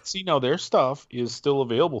 Their stuff is still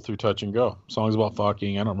available through Touch and Go. Songs About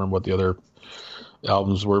Fucking. I don't remember what the other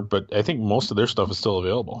albums were, but I think most of their stuff is still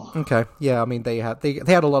available. Okay, yeah, I mean they had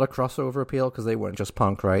a lot of crossover appeal because they weren't just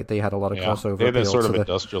punk, right? They had a lot of crossover. They had that appeal sort of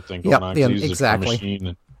industrial thing going on.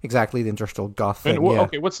 Exactly. Exactly, the industrial goth thing.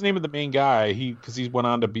 Okay, what's the name of the main guy? He's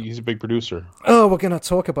a big producer. Oh, we're gonna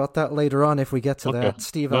talk about that later on if we get to that.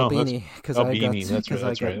 Steve Albini, because I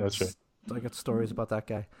got stories about that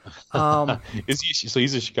guy. Is he? So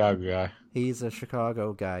he's a Chicago guy. He's a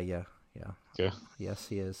Chicago guy. Yeah. Okay. Yes,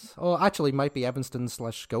 he is. Oh, actually, might be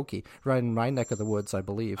Evanston/Skokie, right in my neck of the woods, I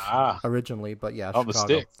believe. Originally, but yeah, Chicago. The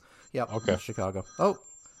stick. Yep. Okay. Chicago. Oh,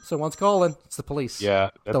 someone's calling. It's the police. Yeah.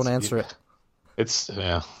 Don't answer it. It's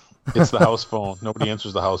the house phone. Nobody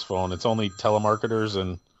answers the house phone. It's only telemarketers,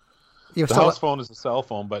 and the house phone is a cell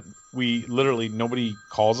phone, but nobody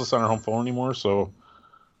calls us on our home phone anymore, so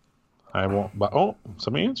I won't. But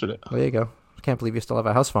somebody answered it. There you go. I can't believe you still have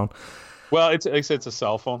a house phone. Well, it's a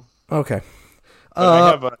cell phone. Okay.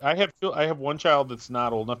 I have one child that's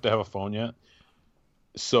not old enough to have a phone yet,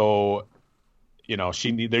 so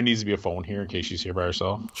there needs to be a phone here in case she's here by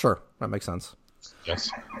herself. Sure, that makes sense. Yes,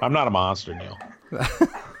 I'm not a monster, Neil.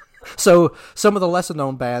 So some of the lesser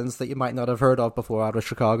known bands that you might not have heard of before out of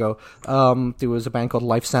Chicago, there was a band called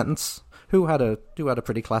Life Sentence who had a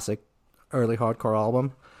pretty classic early hardcore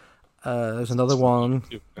album. There's another one,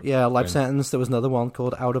 Life Sentence. There was another one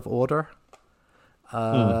called Out of Order.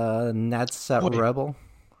 Nadsat Rebel.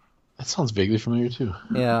 That sounds vaguely familiar too.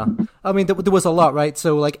 Yeah, I mean there was a lot, right?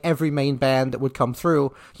 So like every main band that would come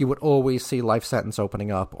through, you would always see Life Sentence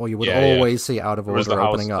opening up, or you would always see Out of Order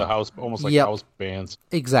opening up. The house, almost like house bands.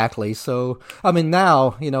 Exactly. So I mean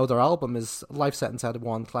now their album is Life Sentence had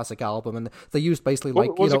one classic album, and they used basically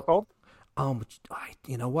what was it called?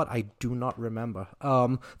 You know what? I do not remember.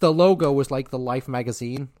 The logo was like the Life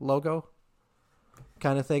magazine logo,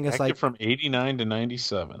 kind of thing. It's Active from '89 to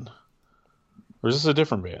 '97. Or is this a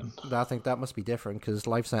different band? I think that must be different because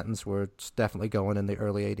Life Sentence were definitely going in the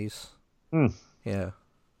early '80s. Yeah.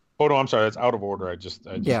 Oh no, I'm sorry. That's Out of Order. I just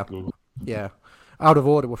Googled. Yeah. Out of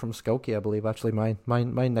Order were from Skokie, I believe. Actually, my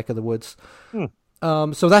neck of the woods.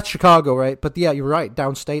 So that's Chicago, right? But yeah, you're right.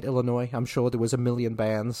 Downstate Illinois, I'm sure there was a million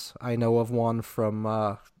bands. I know of one from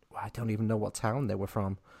I don't even know what town they were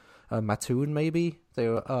from. Mattoon, maybe. They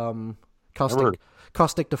were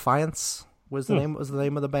Caustic Defiance was the name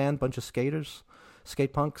of the band. Bunch of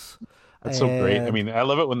skate punks. That's so great. I mean, I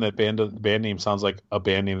love it when the band name sounds like a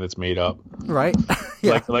band name that's made up. Right?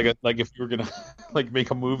 Yeah. Like if you were gonna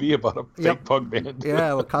make a movie about a fake punk band.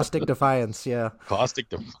 Yeah, well, Caustic Defiance. Yeah. Caustic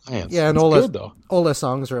Defiance. Yeah, and all their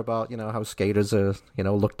songs are about how skaters are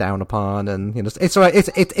looked down upon, and it's right.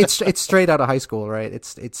 It's straight out of high school, right?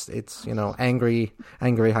 It's angry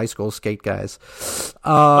high school skate guys.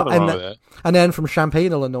 And then from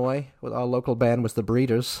Champaign, Illinois, our local band was the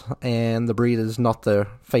Breeders, and the Breeders, not the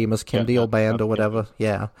famous Kim Deal band or whatever.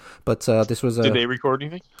 Yeah, but this was Did they record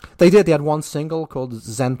anything? They did. They had one single called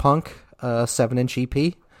Zen Punk, 7-inch EP.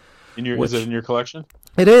 Is it in your collection?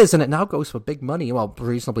 It is, and it now goes for big money. Well,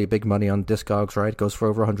 reasonably big money on Discogs, right? It goes for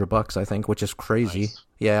over $100, I think, which is crazy. Nice.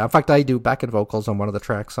 Yeah, in fact, I do backing vocals on one of the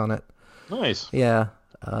tracks on it. Nice. Yeah.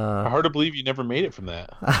 Hard to believe you never made it from that.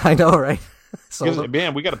 I know, right?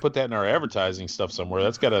 Man, we got to put that in our advertising stuff somewhere.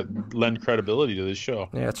 That's got to lend credibility to this show.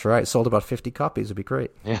 Yeah, that's right. Sold about 50 copies. It'd be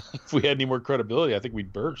great. Yeah, if we had any more credibility, I think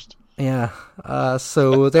we'd burst. Yeah.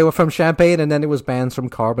 So they were from Champaign, and then there was bands from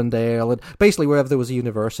Carbondale, and basically wherever there was a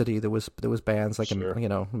university, there was bands like Sure.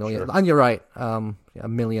 million. Sure. And you're right, a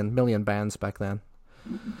million bands back then.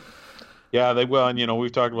 Yeah, and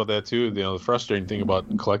we've talked about that too. The frustrating thing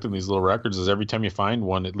about collecting these little records is every time you find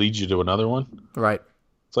one, it leads you to another one. Right.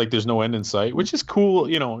 It's like there's no end in sight, which is cool,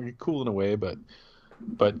 cool in a way, but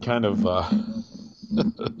kind of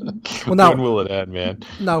when will it end, man?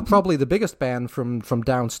 Now, probably the biggest band from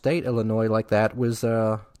downstate Illinois like that was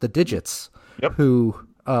the Digits, Yep. who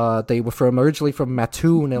they were originally from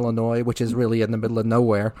Mattoon, Illinois, which is really in the middle of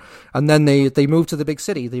nowhere, and then they moved to the big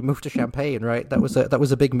city. They moved to Champaign, right? That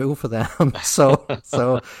was a big move for them.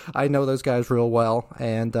 so I know those guys real well,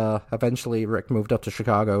 and eventually Rick moved up to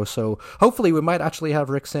Chicago. So hopefully we might actually have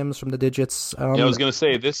Rick Sims from the Digits. Yeah, I was gonna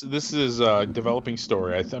say this is a developing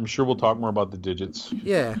story. I'm sure we'll talk more about the Digits.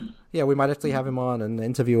 Yeah, we might actually have him on and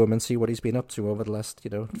interview him and see what he's been up to over the last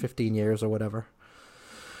 15 years or whatever.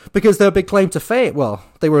 Because their big claim to fame, well,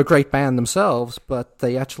 they were a great band themselves, but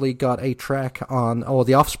they actually got a track on,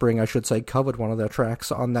 The Offspring, I should say, covered one of their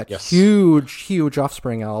tracks on that huge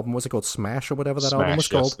Offspring album. Was it called Smash or whatever that album was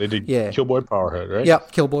called? Yes. They did Killboy Powerhead, right? Yeah,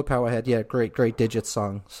 Killboy Powerhead. Yeah, great Digits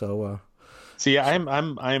song. So, see,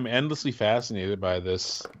 I'm endlessly fascinated by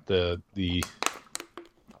this, the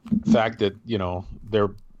fact that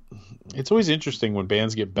it's always interesting when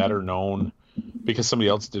bands get better known because somebody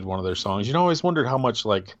else did one of their songs. I always wondered how much,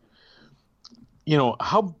 how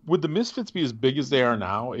would the Misfits be as big as they are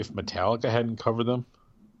now if Metallica hadn't covered them?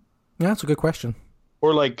 Yeah, that's a good question.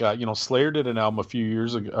 Or Slayer did an album a few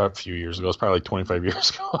years ago. It's probably like 25 years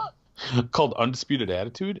ago, called Undisputed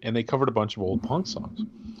Attitude, and they covered a bunch of old punk songs.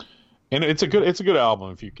 And it's a good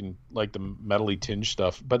album if you can like the metally tinge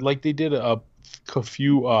stuff. But they did a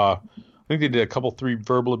few. I think they did 3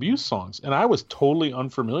 Verbal Abuse songs, and I was totally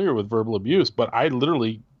unfamiliar with Verbal Abuse, but I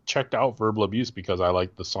literally checked out Verbal Abuse because I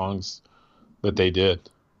liked the songs that they did.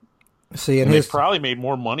 See, and they probably made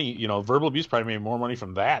more money. Verbal Abuse probably made more money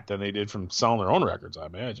from that than they did from selling their own records, I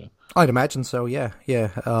imagine. I'd imagine so. Yeah.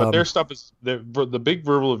 But their stuff is the big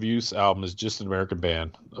Verbal Abuse album is Just an American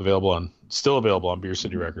Band, still available on Beer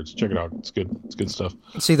City Records. Check it out. It's good. It's good stuff.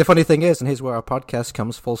 See, the funny thing is, and here's where our podcast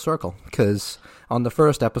comes full circle, because on the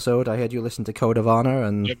first episode, I had you listen to Code of Honor,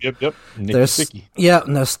 and Yep. Nikki Sickie. Yeah,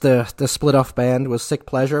 and the split off band was Sick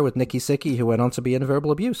Pleasure with Nikki Sickie, who went on to be in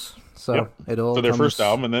Verbal Abuse. So it all for their first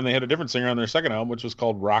album, and then they had a different singer on their second album, which was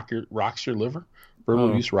called Rocks Your Liver. Verbal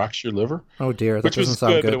Abuse Rocks Your Liver. Oh dear, that which doesn't was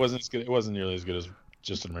sound good, good. but it wasn't as good. It wasn't nearly as good as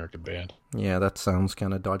Just an American Band. Yeah, that sounds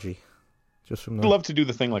kind of dodgy. Just from I'd love to do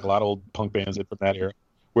the thing like a lot of old punk bands did from that era,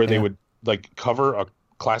 where they would cover a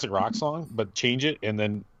classic rock song but change it and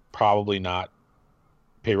then probably not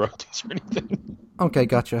pay royalties or anything. Okay,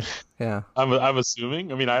 gotcha. Yeah, I'm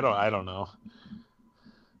assuming. I mean, I don't know,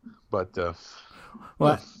 but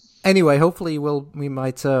well. Anyway, hopefully he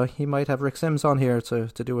might have Rick Sims on here to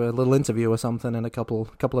do a little interview or something in a couple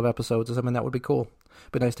of episodes or something. That would be cool.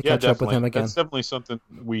 Be nice to catch up with him again. That's definitely something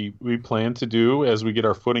we plan to do as we get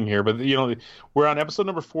our footing here. But we're on episode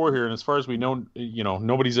number 4 here, and as far as we know,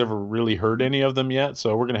 nobody's ever really heard any of them yet.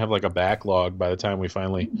 So we're gonna have like a backlog by the time we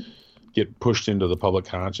finally get pushed into the public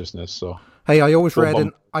consciousness. So. Hey, I always read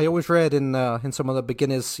in some of the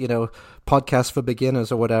beginners, podcasts for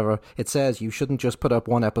beginners or whatever, it says you shouldn't just put up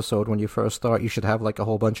one episode when you first start. You should have like a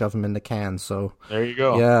whole bunch of them in the can. So there you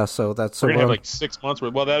go. Yeah, so that's we're gonna have like 6 months.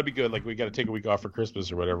 Well, that'd be good. Like we got to take a week off for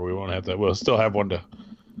Christmas or whatever. We won't have that. We'll still have one to.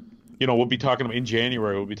 We'll be talking in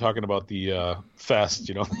January. We'll be talking about the fest.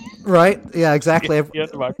 Right? Yeah, exactly. End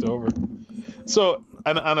of October. So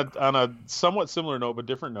on a somewhat similar note, but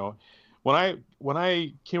different note. When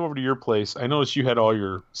I came over to your place, I noticed you had all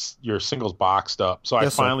your singles boxed up. So I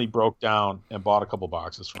finally broke down and bought a couple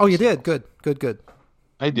boxes. Oh, you did? Good.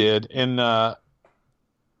 I did, but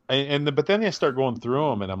then I start going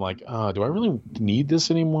through them, and I'm like, do I really need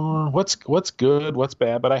this anymore? What's good? What's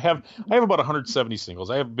bad? But I have about 170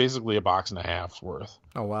 singles. I have basically a box and a half's worth.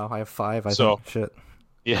 Oh wow, I have 5. I think. Shit.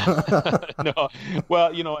 Yeah. No.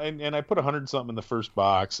 Well, and I put 100 something in the first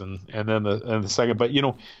box and then the second. But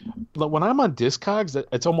when I'm on Discogs,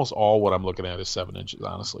 it's almost all what I'm looking at is 7 inches,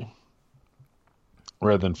 honestly,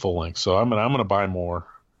 rather than full length. So I'm gonna buy more.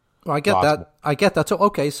 Well, I get Lots that. more. I get that. So,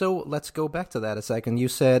 okay, so let's go back to that a second. You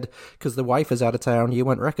said because the wife is out of town, you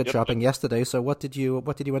went record shopping yesterday. So, what did you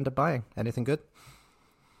end up buying? Anything good?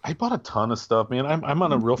 I bought a ton of stuff, man. I'm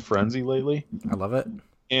on a real frenzy lately, I love it.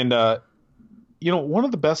 and one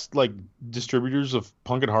of the best like distributors of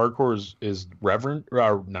punk and hardcore is Reverend,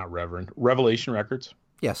 or not Reverend, Revelation Records.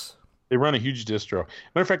 Yes. They run a huge distro.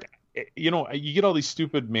 Matter of fact, you get all these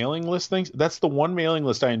stupid mailing list things. That's the one mailing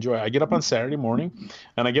list I enjoy. I get up on Saturday morning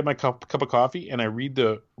and I get my cup of coffee and I read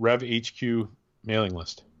the Rev HQ mailing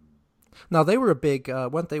list. Now they were a big,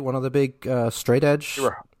 weren't they? One of the big straight edge. They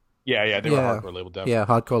were a hardcore label, definitely. Yeah,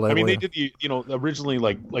 hardcore label. I mean, they did the originally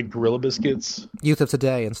like Gorilla Biscuits, Youth of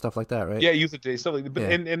Today, and stuff like that, right? yeah, Youth of Today stuff like that. But,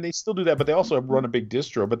 and they still do that, but they also run a big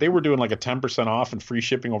distro. But they were doing like a 10% off and free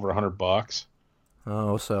shipping over $100.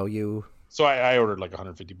 Oh, so you. So I ordered like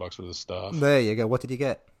 $150 worth of stuff. There you go. What did you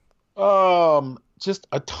get? Just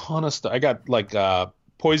a ton of stuff. I got like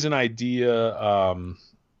Poison Idea.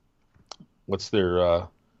 What's their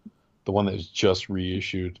the one that was just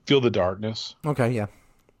reissued? Feel the Darkness. Okay, yeah.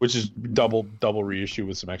 Which is double reissue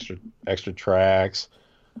with some extra tracks.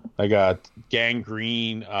 I got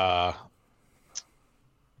Gangrene.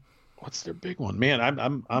 What's their big one? Man,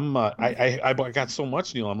 I got so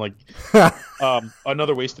much, Neil. I'm like,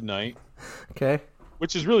 Another Wasted Night. Okay.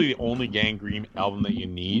 Which is really the only Gangrene album that you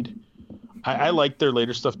need. I like their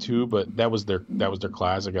later stuff too, but that was their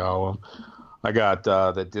classic album. I got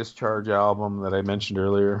that Discharge album that I mentioned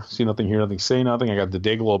earlier. See Nothing, Hear Nothing, Say Nothing. I got the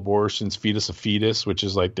Dayglow Abortions, Fetus of Fetus, which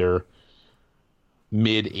is like their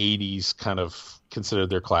mid '80s kind of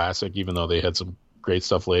considered their classic, even though they had some great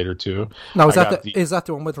stuff later too. Now is that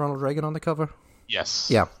the one with Ronald Reagan on the cover?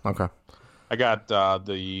 Yes. Yeah. Okay. I got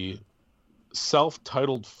the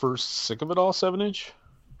self-titled First Sick of It All 7-inch.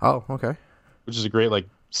 Oh, okay. Which is a great like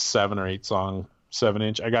 7 or 8 song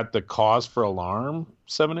 7-inch. I got the Cause for Alarm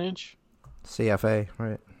 7-inch. CFA,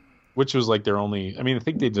 right? Which was like their only. I mean, I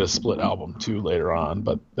think they did a split album too later on,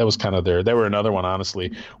 but that was kind of they were another one,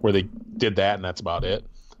 honestly, where they did that and that's about it.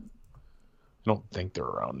 I don't think they're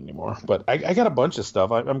around anymore, but I got a bunch of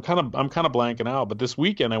stuff. I'm kind of blanking out. But this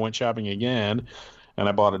weekend I went shopping again, and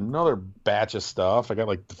I bought another batch of stuff. I got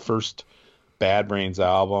like the first Bad Brains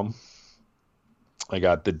album. I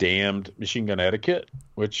got the Damned Machine Gun Etiquette,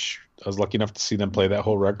 which I was lucky enough to see them play that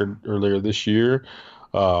whole record earlier this year.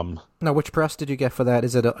 Now, which press did you get for that?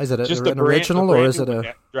 Is it just an original or is it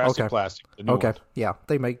a Drastic Plastic? Okay,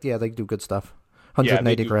 one. yeah, they do good stuff.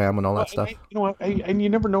 180 gram and all that stuff. And you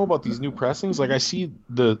never know about these new pressings. Like I see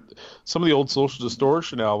some of the old Social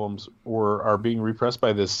Distortion albums are being repressed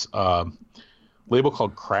by this label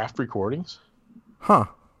called Craft Recordings. Huh.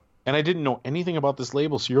 And I didn't know anything about this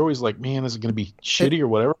label, so you're always like, man, is it going to be shitty or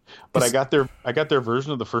whatever? But I got their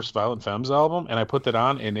version of the first Violent Femmes album, and I put that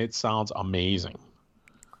on, and it sounds amazing.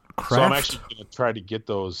 Craft? So I'm actually going to try to get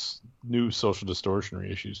those new Social Distortion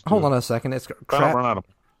reissues. Hold on a second. It's I don't run out of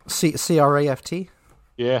them. CRAFT?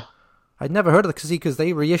 Yeah. I'd never heard of it because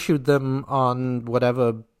they reissued them on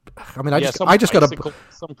whatever. I mean, I just got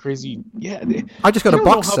some crazy. Yeah. I just got a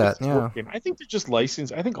box set. Yeah. I think they're just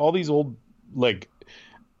licensed. I think all these old like.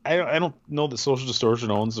 I don't know that Social Distortion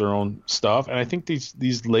owns their own stuff, and I think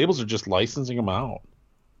these labels are just licensing them out.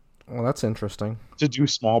 Well, that's interesting. To do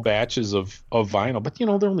small batches of vinyl, but they're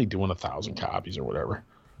only doing 1,000 copies or whatever.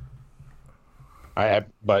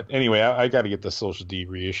 But anyway, I got to get the Social D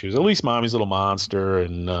reissues. At least Mommy's Little Monster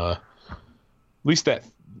and at least that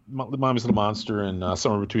Mommy's Little Monster and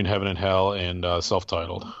Somewhere Between Heaven and Hell and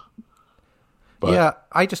self-titled. But yeah,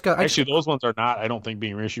 those ones are not, I don't think,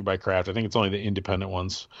 being reissued by Kraft. I think it's only the independent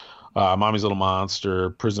ones. Mommy's Little Monster,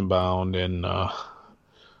 Prison Bound, and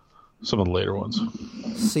some of the later ones.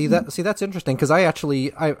 See that's interesting because I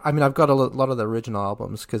mean I've got a lot of the original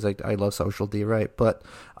albums because I love Social D, right? But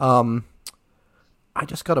I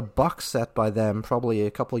just got a box set by them probably a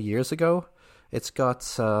couple of years ago. It's got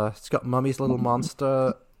Mommy's Little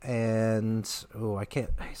Monster. And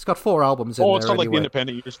it's got 4 albums in there. It's called anyway. like the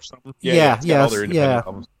independent years or something.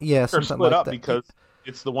 Albums. They're something split like up that. because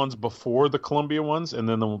it's the ones before the Columbia ones and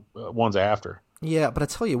then the ones after. Yeah, but I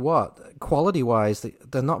tell you what, quality wise,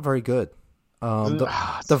 they're not very good. The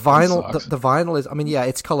vinyl, the vinyl is. I mean, yeah,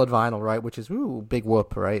 it's colored vinyl, right? Which is big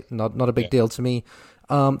whoop, right? Not a big deal to me.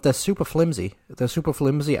 They're super flimsy.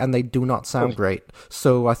 And they do not sound great.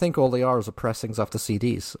 So I think all they are is the pressings off the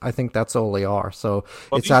CDs. I think that's all they are. So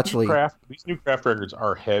it's actually these new Kraft records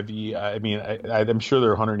are heavy. I mean, I'm sure they're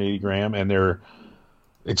 180 gram, and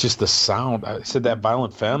it's just the sound. I said that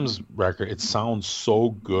Violent Femmes record. It sounds so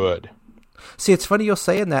good. See, it's funny you're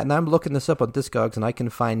saying that, and I'm looking this up on Discogs, and I can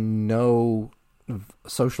find no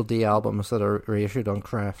Social D albums that are reissued on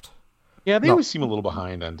Kraft. Yeah, they No, always seem a little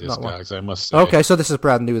behind on not one. Discogs, I must say. Okay, so this is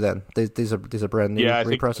brand new then. These are brand new Yeah, I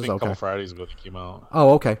represses. think a Okay. couple Fridays ago they came out.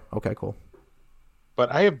 Oh, okay. Okay, cool.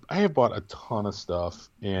 But I have bought a ton of stuff,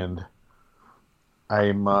 and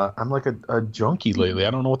I'm like a junkie lately.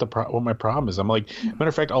 I don't know what my problem is. I'm like, matter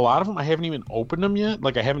of fact, a lot of them I haven't even opened them yet.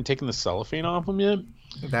 Like I haven't taken the cellophane off them yet.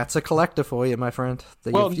 That's a collector for you, my friend.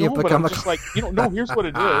 Well, You've no, but become I'm just like, no. Here's what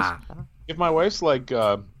it is. If my wife's like,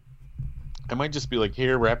 I might just be like,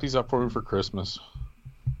 here, wrap these up for me for Christmas.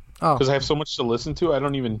 Oh, Because I have so much to listen to. I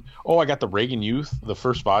don't even. Oh, I got the Reagan Youth, the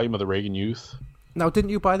first volume of the Reagan Youth. now didn't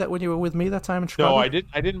you buy that when you were with me that time in Chicago? No, I didn't.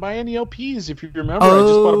 I didn't buy any LPs. If you remember, I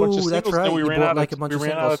just bought a bunch of singles. That's right. And we You ran bought out like of a bunch we of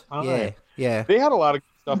ran out singles. of time. Yeah. They had a lot of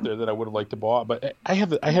stuff there that I would have liked to buy, but I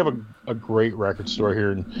have a great record store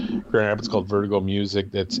here in Grand Rapids called Vertigo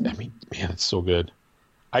Music. That's, I mean, man, it's so good.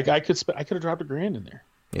 I could have dropped $1,000 in there.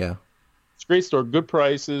 Yeah. It's a great store, good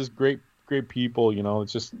prices, great people.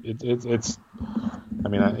 It's just it's. I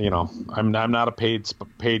mean, I'm not a paid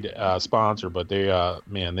sponsor, but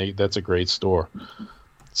that's a great store.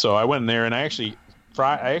 So I went in there and I actually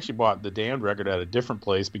bought the Damned record at a different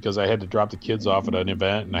place because I had to drop the kids off at an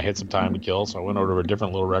event and I had some time to kill, so I went over to a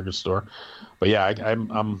different little record store. But yeah,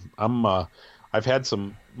 I've had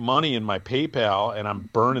some money in my PayPal and I'm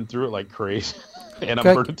burning through it like crazy. And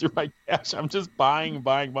I'm burning through my cash. I'm just buying.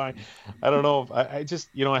 I don't know if I just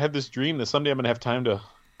I have this dream that someday I'm gonna have time to.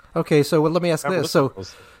 Okay, so let me ask this.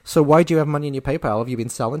 So why do you have money in your PayPal? Have you been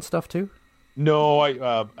selling stuff too? No,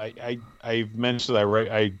 I've mentioned that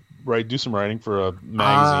I do some writing for a magazine.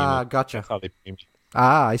 Ah, gotcha. That's how they pay me.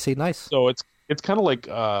 Ah, I see. Nice. So it's kind of like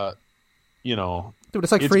dude,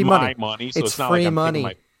 it's like free my money. money. So It's it's not free like I'm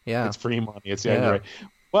money. Yeah, it's free money. It's right.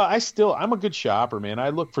 Well, I'm a good shopper, man. I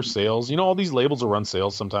look for sales. All these labels will run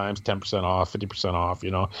sales sometimes, 10% off, 50% off.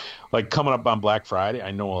 Like coming up on Black Friday,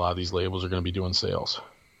 I know a lot of these labels are going to be doing sales.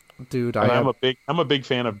 Dude, I'm a big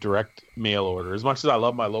fan of direct mail order. As much as I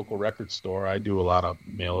love my local record store, I do a lot of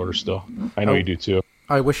mail order still. I know you do too.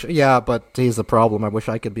 I wish, yeah, but here's the problem. I wish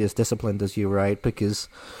I could be as disciplined as you, right? Because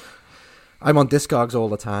I'm on Discogs all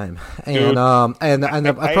the time, and Dude,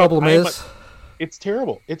 the problem is. It's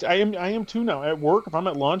terrible. I am too now. At work, if I'm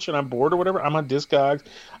at lunch and I'm bored or whatever, I'm on Discogs.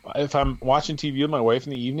 If I'm watching TV with my wife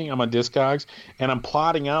in the evening, I'm on Discogs, and I'm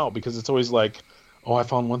plotting out because it's always like, oh, I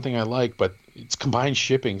found one thing I like, but it's combined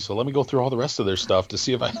shipping, so let me go through all the rest of their stuff to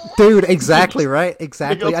see if I. Dude, exactly right,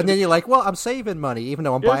 exactly. And then you're like, well, I'm saving money, even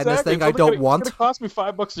though I'm buying this thing I don't want. It's gonna cost me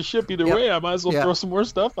 $5 to ship either way. I might as well throw some more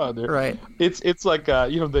stuff on there. Right. It's like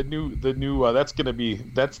the new that's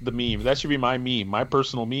the meme. That should be my meme, my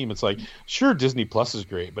personal meme. It's like, sure, Disney Plus is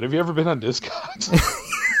great, but have you ever been on Discogs?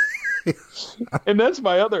 And that's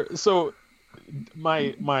my other. So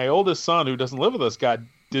my oldest son, who doesn't live with us, got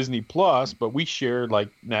Disney Plus, but we shared like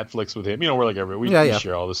Netflix with him. We're like we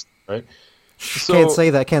share all this, right? So,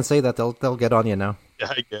 can't say that. They'll get on you now.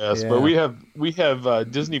 I guess, but we have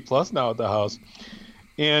Disney Plus now at the house,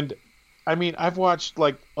 and I mean I've watched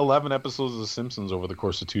like 11 episodes of The Simpsons over the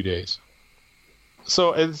course of 2 days.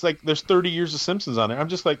 So it's like there's 30 years of Simpsons on there. I'm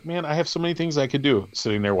just like, man, I have so many things I could do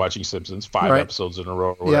sitting there watching Simpsons 5 episodes in a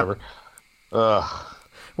row or whatever.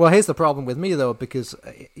 Well, here's the problem with me though, because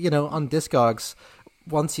on Discogs,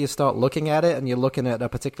 once you start looking at it and you're looking at a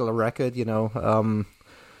particular record,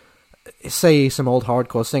 say some old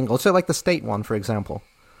hardcore singles, say like the State one, for example,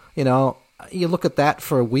 you look at that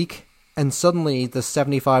for a week and suddenly the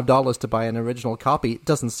 $75 to buy an original copy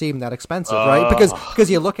doesn't seem that expensive, right? Because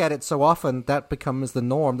you look at it so often, that becomes the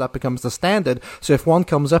norm, that becomes the standard. So if one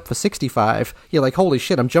comes up for $65, you're like, holy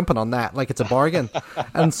shit, I'm jumping on that like it's a bargain.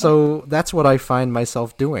 And so that's what I find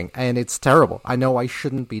myself doing, and it's terrible. I know I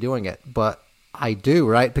shouldn't be doing it, but I do,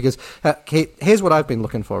 right? Because here's what I've been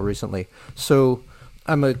looking for recently. So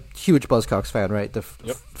I'm a huge Buzzcocks fan, right? The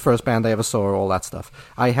first band I ever saw, all that stuff.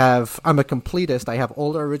 I'm a completist. I have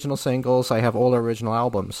all their original singles. I have all their original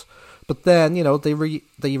albums. But then,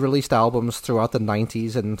 they released albums throughout the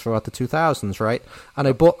 90s and throughout the 2000s, right? And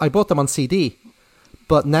I bought them on CD.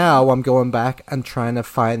 But now I'm going back and trying to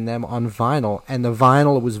find them on vinyl, and the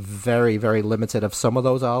vinyl was very, very limited of some of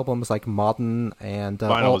those albums, like Modern and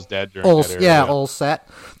vinyl was dead during that era. Yeah, All Set.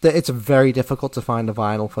 It's very difficult to find a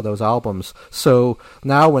vinyl for those albums. So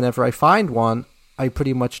now, whenever I find one, I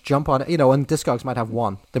pretty much jump on it. You know, and Discogs might have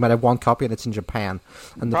one. They might have one copy and it's in Japan.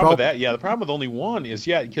 And the problem with that, the problem with only one is,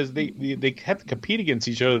 because they have to compete against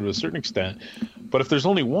each other to a certain extent. But if there's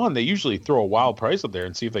only one, they usually throw a wild price up there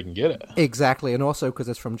and see if they can get it. Exactly, and also because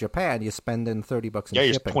it's from Japan, you're spending $30 in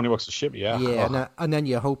shipping. Yeah, $20 to ship. Yeah, yeah, and then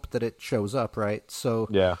you hope that it shows up, right? So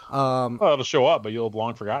yeah, well, it'll show up, but you'll have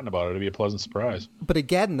long forgotten about it. It'll be a pleasant surprise. But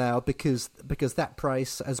again, now because that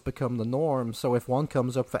price has become the norm, so if one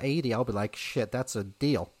comes up for $80, I'll be like, shit, that's a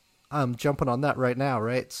deal. I'm jumping on that right now,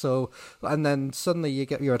 right? So, and then suddenly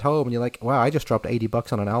you're at home and you're like, wow, I just dropped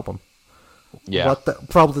 $80 on an album. Yeah,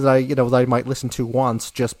 probably that I might listen to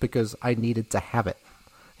once just because I needed to have it,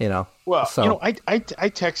 you know. Well, so, I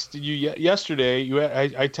texted you yesterday.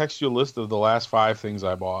 I texted you a list of the last 5 things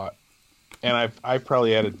I bought, and I've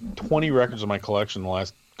probably added 20 records in my collection in the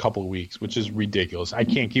last couple of weeks, which is ridiculous. I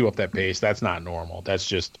can't keep up that pace. That's not normal. That's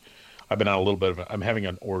just I've been on a little bit of I'm having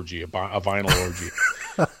an orgy, a vinyl orgy.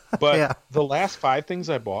 But the last 5 things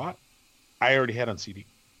I bought, I already had on CD.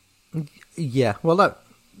 Yeah, well,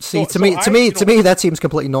 to me, that seems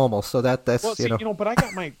completely normal. So that's but I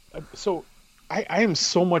got my I am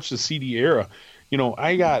so much the CD era. You know,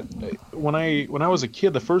 I got when I was a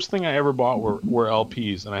kid, the first thing I ever bought were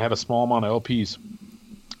LPs, and I had a small amount of LPs.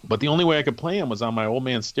 But the only way I could play them was on my old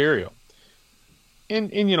man stereo.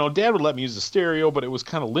 And you know, Dad would let me use the stereo, but it was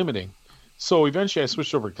kind of limiting. So eventually, I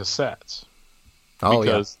switched over to cassettes.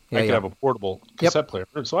 Because I could have a portable cassette player.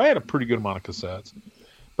 So I had a pretty good amount of cassettes.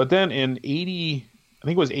 But then in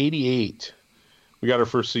 88, we got our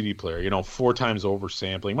first CD player, you know, 4 times over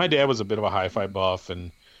sampling. My dad was a bit of a hi-fi buff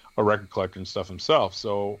and a record collector and stuff himself.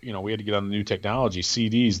 So, you know, we had to get on the new technology,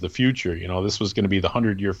 CDs, the future. You know, this was going to be the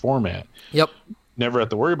 100-year format. Yep. Never have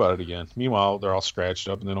to worry about it again. Meanwhile, they're all scratched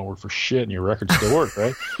up and they don't work for shit and your records still work,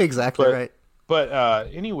 right? Exactly right. But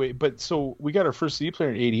anyway, so we got our first CD player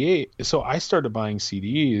in 88. So I started buying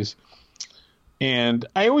CDs. And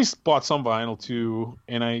I always bought some vinyl too,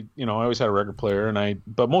 and I always had a record player,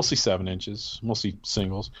 but mostly 7 inches, mostly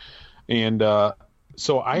singles, and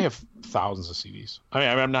so I have thousands of CDs. I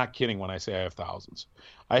mean, I'm not kidding when I say I have thousands.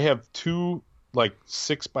 I have 2 like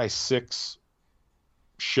 6x6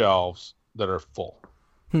 shelves that are full,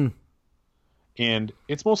 and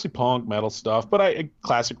it's mostly punk, metal stuff, but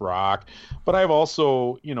classic rock. But I've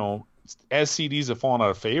also, you know, as CDs have fallen out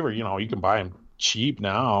of favor, you know, you can buy them cheap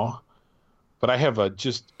now. But I have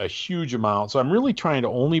just a huge amount. So I'm really trying to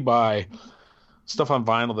only buy stuff on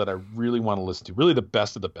vinyl that I really want to listen to, really the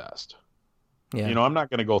best of the best. Yeah. You know, I'm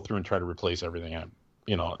not going to go through and try to replace everything.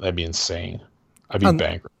 That'd be insane. I'd be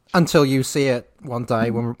bankrupt. Until you see it one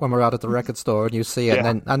day when we're out at the record store and you see it,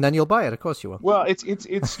 and then you'll buy it. Of course you will. Well, it's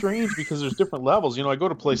strange because there's different levels. You know, I go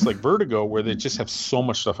to a place like Vertigo where they just have so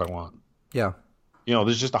much stuff I want. Yeah. You know,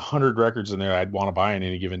 there's just 100 records in there I'd want to buy on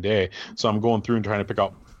any given day. So I'm going through and trying to pick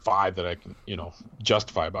out 5 that I can, you know,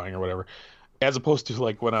 justify buying or whatever. As opposed to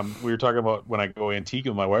like we were talking about when I go antique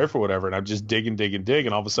with my wife or whatever, and I'm just digging,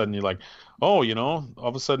 and all of a sudden you're like, oh, you know, all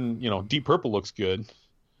of a sudden, you know, Deep Purple looks good.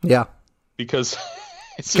 Yeah. Because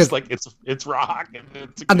it's just like it's rock and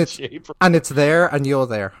it's a good shape. And it's there and you're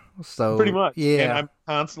there. So pretty much. Yeah. And I'm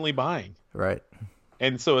constantly buying. Right.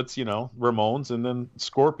 And so it's, you know, Ramones and then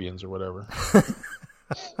Scorpions or whatever.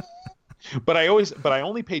 But I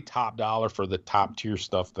only pay top dollar for the top tier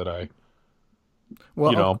stuff that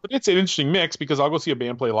but it's an interesting mix because I'll go see a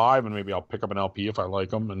band play live and maybe I'll pick up an LP if I like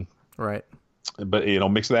them and right. But you know,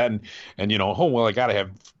 mix that and you know, I got to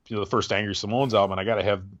have, you know, the first Angry Simone's album, and I got to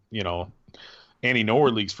have, you know, Annie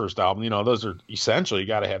Nowhere League's first album. You know, those are essential. You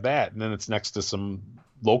got to have that, and then it's next to some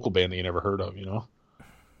local band that you never heard of, you know,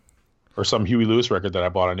 or some Huey Lewis record that I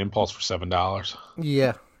bought on impulse for $7.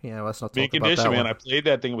 Yeah. Yeah, let's not talk about condition, that man. one. I played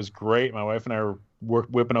that thing. It was great. My wife and I were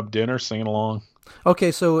whipping up dinner, singing along.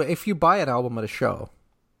 Okay, so if you buy an album at a show,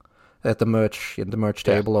 at the merch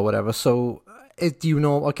table or whatever, so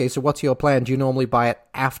so what's your plan? Do you normally buy it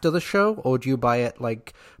after the show, or do you buy it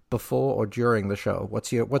like before or during the show?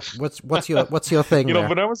 What's your thing? You know, there?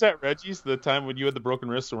 when I was at Reggie's, the time when you had the broken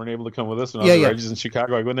wrist and weren't able to come with us, when I was at Reggie's in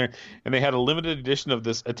Chicago, I go in there and they had a limited edition of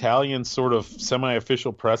this Italian sort of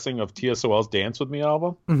semi-official pressing of TSOL's Dance With Me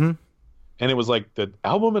album. Mm-hmm. And it was like the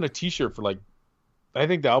album and a T-shirt for like, I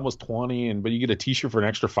think the album was $20, but you get a T-shirt for an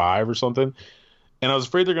extra $5 or something. And I was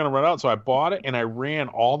afraid they're going to run out, so I bought it and I ran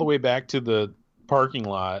all the way back to the parking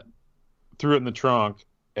lot, threw it in the trunk,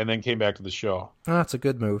 and then came back to the show. Oh, that's a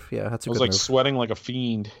good move. Yeah, that's a good move. I was like sweating like a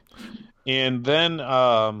fiend. And then,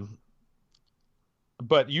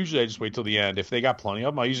 but usually I just wait till the end. If they got plenty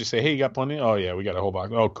of them, I usually say, hey, you got plenty? Oh, yeah, we got a whole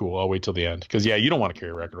box. Oh, cool. I'll wait till the end. Because, you don't want to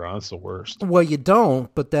carry a record around. It's the worst. Well, you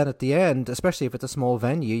don't, but then at the end, especially if it's a small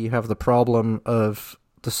venue, you have the problem of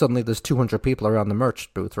suddenly there's 200 people around the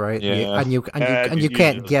merch booth, right? Yeah, And you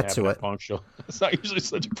can't get to it. Punk show. It's not usually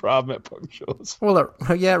such a problem at punk shows. Well,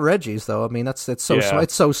 yeah, Reggie's though. I mean, it's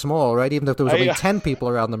so small, right? Even if there was only 10 people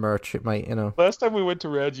around the merch, it might, Last time we went to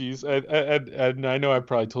Reggie's, and I know I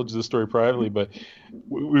probably told you this story privately, but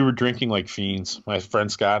we were drinking like fiends. My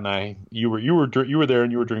friend Scott and I. You were there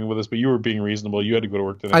and you were drinking with us, but you were being reasonable. You had to go to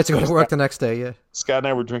work the next day. I had to go to work the next day. Yeah. Scott and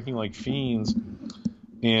I were drinking like fiends,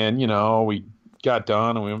 and we got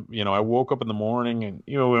done, and we, I woke up in the morning, and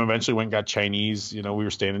we eventually went and got Chinese. We were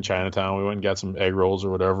staying in Chinatown. We went and got some egg rolls or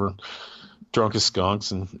whatever, drunk as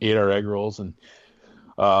skunks, and ate our egg rolls. And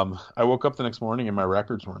I woke up the next morning and my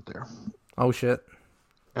records weren't there. Oh shit!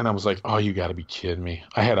 And I was like, "Oh, you got to be kidding me!"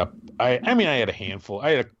 I had a handful.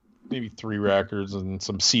 I had maybe 3 records and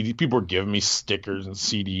some CD. People were giving me stickers and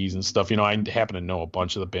CDs and stuff. I happen to know a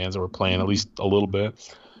bunch of the bands that were playing, at least a little bit.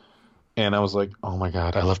 And I was like, oh my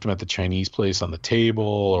God, I left them at the Chinese place on the table,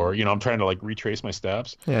 or, I'm trying to like retrace my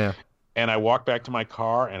steps. Yeah. And I walked back to my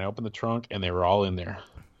car and I opened the trunk and they were all in there.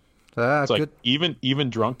 It's good. Like even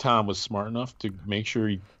drunk Tom was smart enough to make sure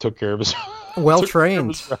he took care of his well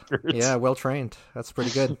trained. Yeah, well trained. That's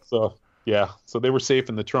pretty good. So yeah, so they were safe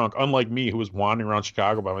in the trunk. Unlike me, who was wandering around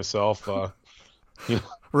Chicago by myself.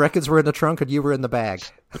 Records were in the trunk and you were in the bag.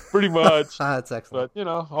 Pretty much. That's excellent. But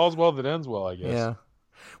all's well that ends well, I guess. Yeah.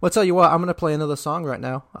 Well, tell you what, I'm going to play another song right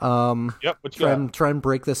now. Yep, what you got? Try and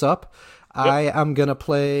break this up. Yep. I am going to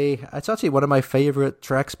play, it's actually one of my favorite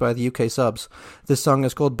tracks by the UK Subs. This song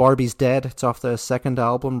is called Barbie's Dead. It's off their second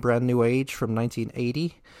album, Brand New Age, from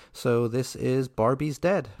 1980. So this is Barbie's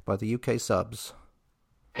Dead by the UK Subs.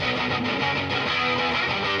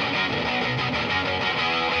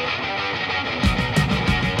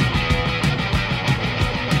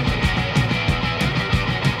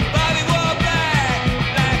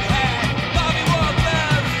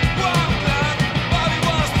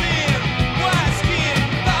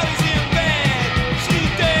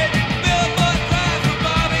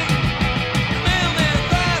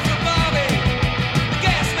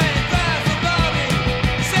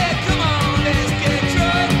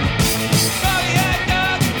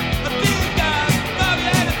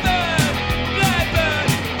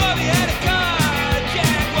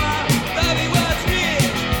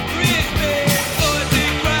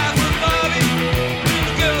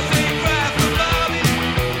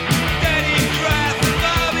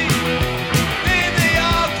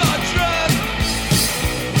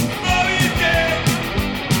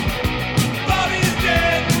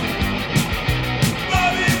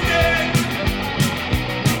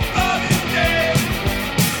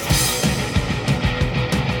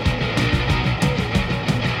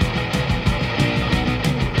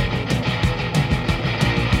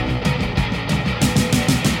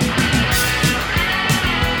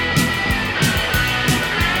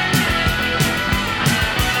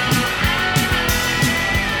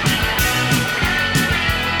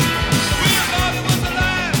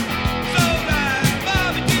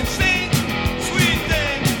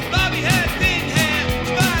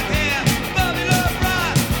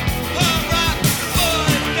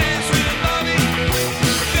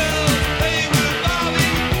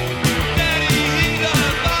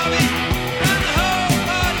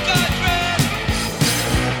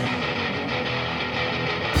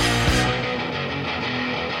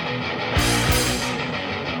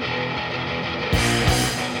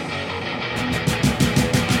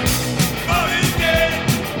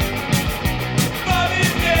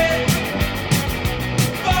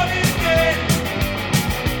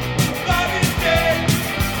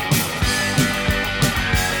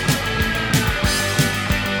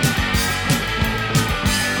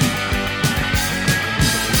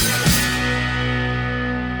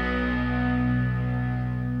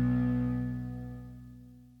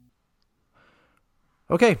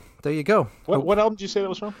 Okay, there you go. What album did you say that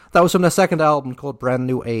was from? That was from the second album called Brand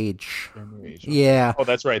New Age. Brand New Age. Yeah. Oh,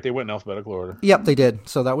 that's right. They went in alphabetical order. Yep, they did.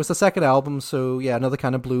 So that was the second album. So yeah, Another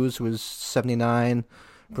Kind of Blues was 79.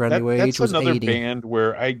 Brand New Age was 80. That's another band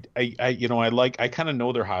where I kind of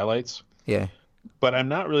know their highlights. Yeah. But I'm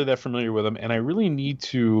not really that familiar with them, and I really need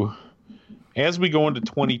to. As we go into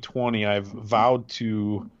 2020, I've vowed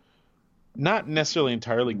to not necessarily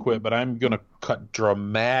entirely quit, but I'm going to cut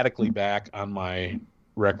dramatically back on my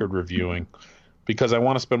record reviewing because I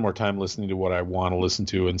want to spend more time listening to what I want to listen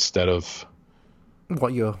to instead of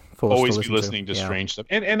what you're forced always to be listening to strange stuff.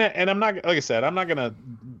 And I'm not, like I said, I'm not going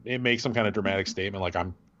to make some kind of dramatic statement like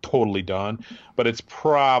I'm totally done, but it's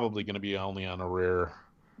probably going to be only on a rare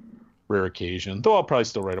rare occasion. Though I'll probably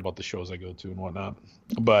still write about the shows I go to and whatnot.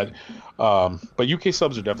 But UK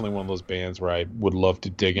Subs are definitely one of those bands where I would love to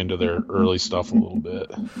dig into their early stuff a little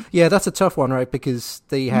bit. Yeah, that's a tough one, right? Because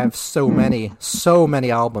they have so many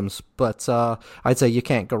albums. But I'd say you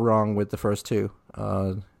can't go wrong with the first two,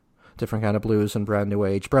 Different Kind of Blues and Brand New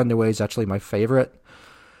Age. Brand New Age is actually my favorite.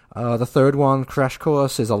 The third one, Crash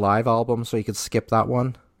Course, is a live album, so you could skip that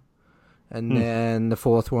one. And then the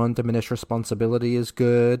fourth one, Diminished Responsibility, is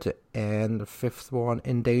good. And the fifth one,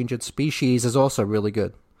 Endangered Species, is also really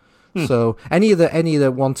good. So any of the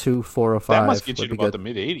 1, 2, 4, or 5. That must get you to about the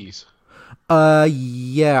mid-'80s.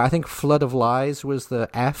 Yeah, I think Flood of Lies was the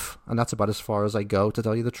F, and that's about as far as I go, to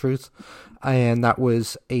tell you the truth. And that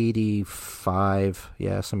was 85,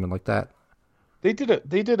 yeah, something like that. They did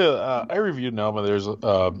a I reviewed an album there's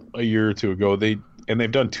a year or two ago. They've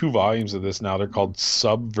done 2 volumes of this now. They're called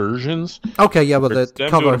Subversions. Okay, yeah, well, the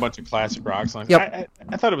cover doing a bunch of classic rock songs. Yep.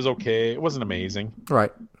 I thought it was okay. It wasn't amazing.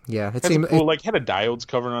 Right. Yeah, it seemed cool. Had a Diodes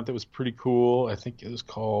cover on it that was pretty cool. I think it was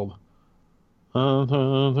called. I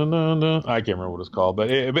can't remember what it's called, but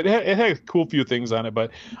it had a cool few things on it.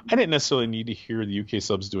 But I didn't necessarily need to hear the UK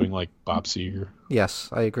Subs doing like Bob Seger. Yes,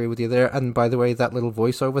 I agree with you there. And by the way, that little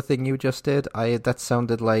voiceover thing you just did, that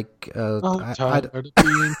sounded like something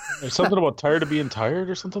about tired of being tired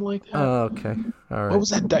or something like that. Okay, all right. What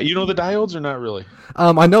was that? You know the Diodes or not really?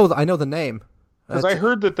 I know the name. Because I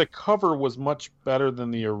heard that the cover was much better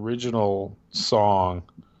than the original song.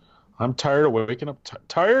 I'm tired of waking up.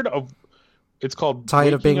 Tired of. It's called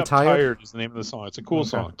Tired of Being Tired is the name of the song. It's a cool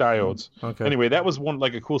song, Diodes. Okay. Anyway, that was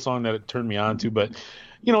a cool song that it turned me on to. But,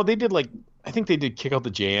 they did I think they did Kick Out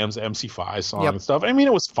the Jams, MC5 song and stuff. I mean,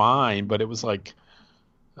 it was fine, but it was like,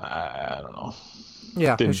 I don't know.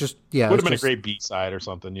 Yeah, it's just, yeah. Would have been a great B-side or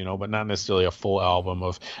something, but not necessarily a full album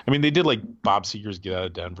of, they did like Bob Seger's Get Out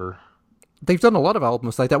of Denver. They've done a lot of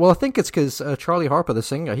albums like that. Well, I think it's because Charlie Harper, the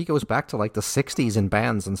singer, he goes back to like the '60s in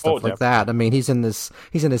bands and stuff like that. I mean, he's in his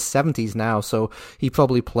 '70s now, so he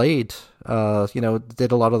probably played,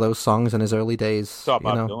 did a lot of those songs in his early days. Taught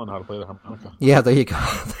Bob Dylan how to play the harmonica. Yeah, there you go.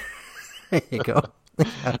 There you go.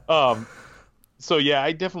 So yeah,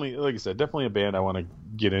 I definitely, like I said, definitely a band I want to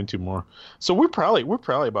get into more. So we're probably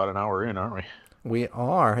about an hour in, aren't we? We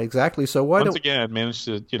are, exactly. So once again managed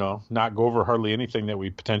to, not go over hardly anything that we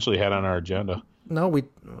potentially had on our agenda. No,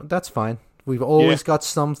 that's fine. We've always got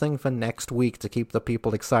something for next week to keep the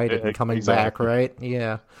people excited and coming back, right?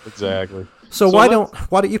 Yeah. Exactly. So why don't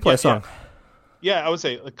you play a song? Yeah, I would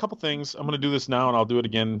say a couple things. I'm going to do this now and I'll do it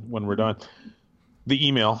again when we're done. The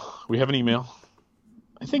email. We have an email.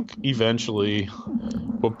 I think eventually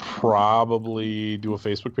we'll probably do a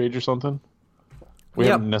Facebook page or something. We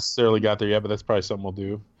haven't necessarily got there yet, but that's probably something we'll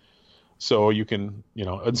do. So you can,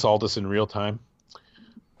 insult us in real time.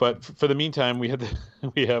 But for the meantime, we have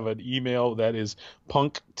an email that is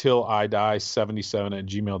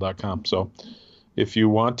punktillidie77@gmail.com. So if you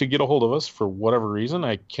want to get a hold of us for whatever reason,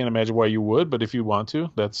 I can't imagine why you would, but if you want to,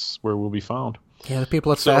 that's where we'll be found. Yeah, the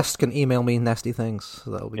people at Fest can email me nasty things.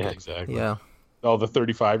 So that'll be good. Exactly. Yeah. All the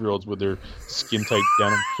 35-year-olds with their skin-tight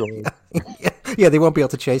denim shorts. Yeah, they won't be able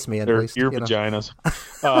to chase me at least. Their vaginas.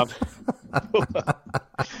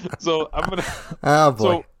 So I'm gonna. Oh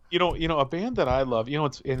boy. So a band that I love.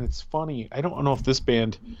 It's funny. I don't know if this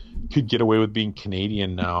band could get away with being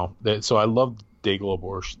Canadian now. So I love Dayglow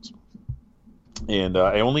Abortions, and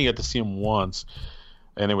I only got to see them once.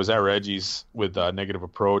 And it was at Reggie's with Negative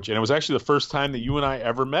Approach. And it was actually the first time that you and I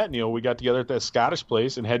ever met, Neil. We got together at that Scottish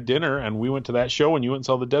place and had dinner, and we went to that show, and you went and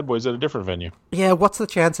saw the Dead Boys at a different venue. Yeah, what's the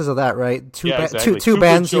chances of that, right? Two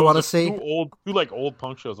bands you want to see? Two old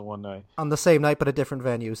punk shows in one night. On the same night, but at different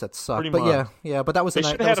venues. That sucked. But much. Yeah, but that was a night.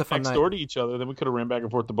 They should have had them next door to each other, then we could have ran back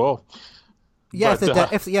and forth to both. Yeah, if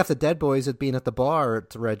the Dead Boys had been at the bar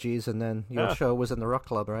at Reggie's, and then your show was in the Rock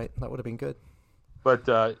Club, right? That would have been good.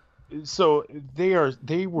 But... So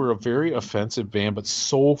they were a very offensive band, but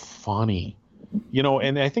so funny,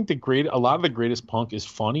 and I think a lot of the greatest punk is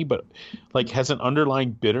funny, but like has an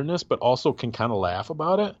underlying bitterness, but also can kind of laugh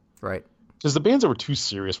about it. Right. Because the bands that were too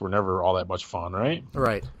serious were never all that much fun, right?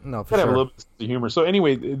 Right. No, for sure. Have a little bit of humor. So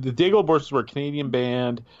anyway, the Dayglow Abortions were a Canadian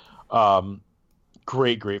band.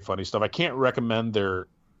 Great funny stuff. I can't recommend their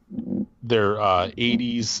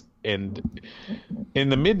 80s. And in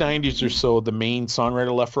the mid 90s or so, the main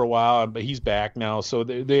songwriter left for a while, but he's back now. So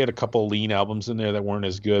they had a couple of lean albums in there that weren't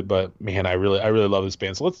as good, but man, I really love this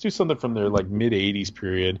band. So let's do something from their like mid 80s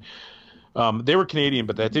period. They were Canadian,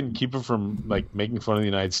 but that didn't keep them from like making fun of the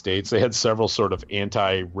United States. They had several sort of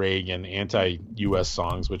anti-Reagan, anti-US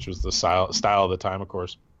songs, which was the style of the time, of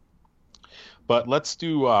course. But let's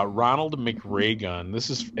do Ronald McRae.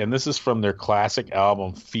 This is from their classic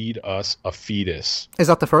album, Feed Us a Fetus. Is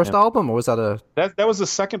that the first album, or was that a... That was the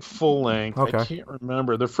second full length. Okay. I can't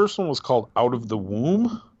remember. The first one was called Out of the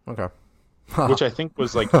Womb. Okay. Which I think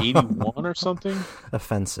was like 81 or something.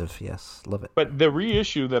 Offensive, yes. Love it. But the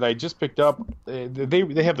reissue that I just picked up,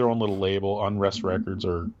 they have their own little label, Unrest Records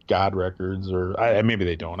or God Records, or maybe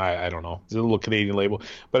they don't. I don't know. It's a little Canadian label.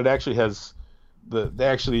 But it actually has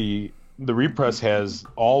the repress has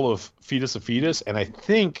all of Fetus a Fetus, and I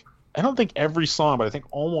don't think every song, but I think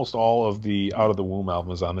almost all of the Out of the Womb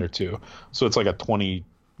album is on there too. So it's like a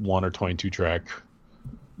 21 or 22 track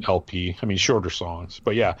LP. I mean, shorter songs.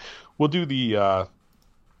 But yeah, we'll do the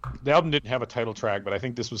album didn't have a title track, but I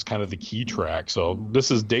think this was kind of the key track. So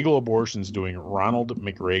this is Dayglow Abortions doing Ronald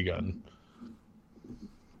McRae.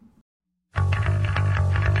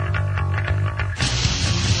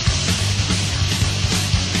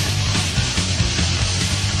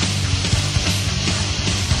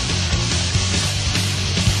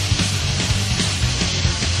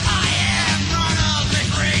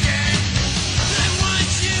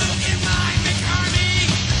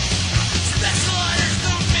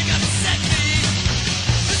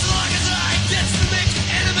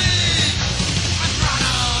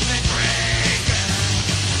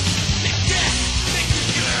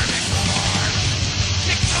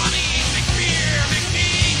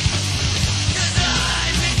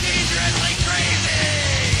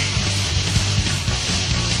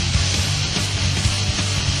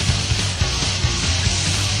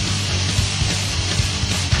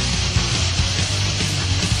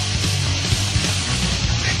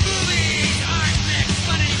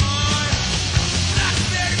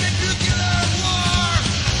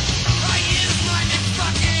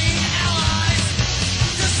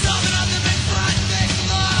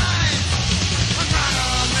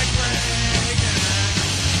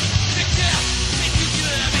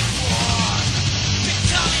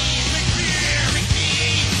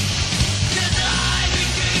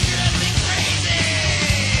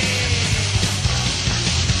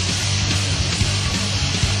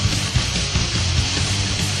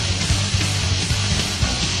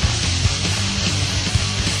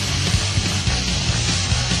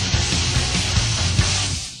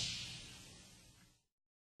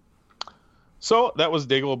 So that was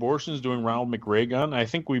Dayglow Abortions doing Ronald McRae. I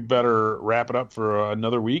think we better wrap it up for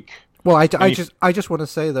another week. Well, I just want to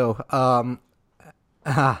say though, final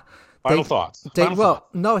thoughts.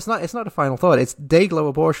 No, it's not a final thought. It's Dayglow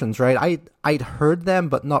Abortions, right? I'd heard them,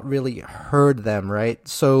 but not really heard them, right?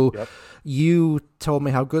 So yep. You told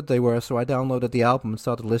me how good they were, so I downloaded the album and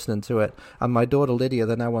started listening to it. And my daughter Lydia,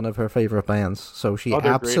 they're now one of her favorite bands. So she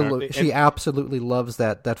absolutely loves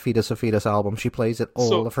that Fetus a Fetus album. She plays it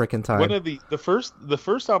all the freaking time. One of the first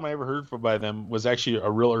album I ever heard by them was actually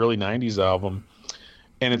a real early '90s album,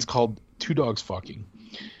 and it's called Two Dogs Fucking.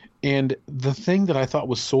 And the thing that I thought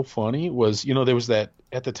was so funny was, there was that,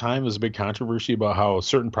 at the time, there was a big controversy about how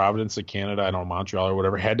certain provinces of Canada, I don't know, Montreal or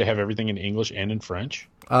whatever, had to have everything in English and in French.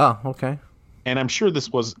 Oh, okay. And I'm sure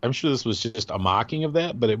this was just a mocking of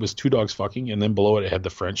that, but it was Two Dogs Fucking, and then below it had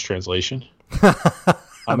the French translation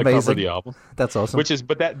on the cover of the album. That's awesome.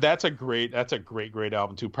 That's a great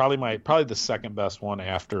album too. Probably the second best one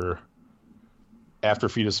after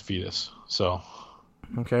Fetus Fetus. So.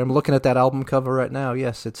 Okay, I'm looking at that album cover right now.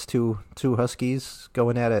 Yes, it's two huskies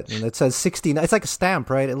going at it, and it says 69. It's like a stamp,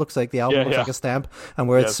 right? It looks like the album looks like a stamp, and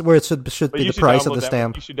where it should be the price of the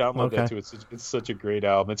stamp. You should download that too. It's such a great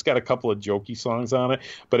album. It's got a couple of jokey songs on it,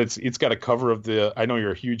 but it's got a cover of the. I know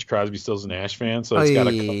you're a huge Crosby, Stills, and Nash fan, so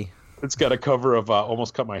it's got a cover of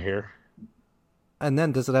Almost Cut My Hair. And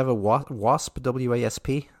then does it have a WASP?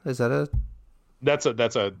 WASP? Is that a? That's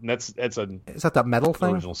a. Is that metal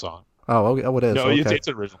thing? Original song. Oh, it is. No, okay. It's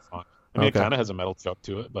an original song. I mean, it kind of has a metal chuck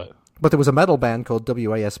to it, but there was a metal band called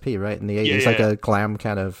WASP, right, in the 80s, a glam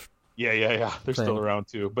kind of. Yeah. They're still around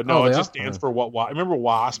too, but no, it just stands for what. I remember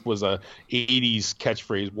WASP was a 80s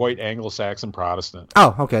catchphrase: White Anglo-Saxon Protestant.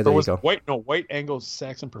 Oh, okay, there you go. White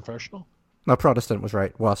Anglo-Saxon Professional. No, Protestant was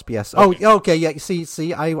right. WASP, yes. Okay. Oh, okay, yeah.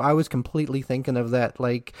 See, I was completely thinking of that,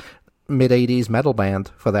 like, mid-80s metal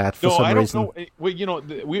band for that for some reason. No,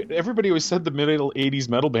 everybody always said the mid-80s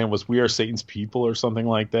metal band was We Are Satan's People or something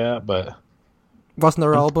like that, but wasn't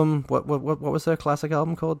their album what was their classic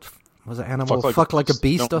album called? Was it Animal Fuck Like a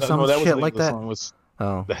Beast or some shit like that? Song was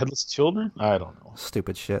The Headless Children? I don't know.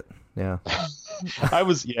 Stupid shit. Yeah. I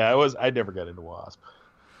never got into WASP.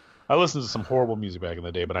 I listened to some horrible music back in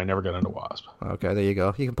the day, but I never got into WASP. Okay, there you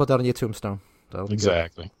go. You can put that on your tombstone. That'll be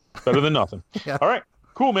exactly. Good. Better than nothing. Yeah. All right.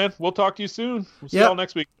 Cool, man. We'll talk to you soon. We'll see y'all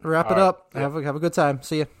next week. Wrap it up. Have a good time.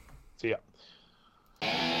 See ya. See ya.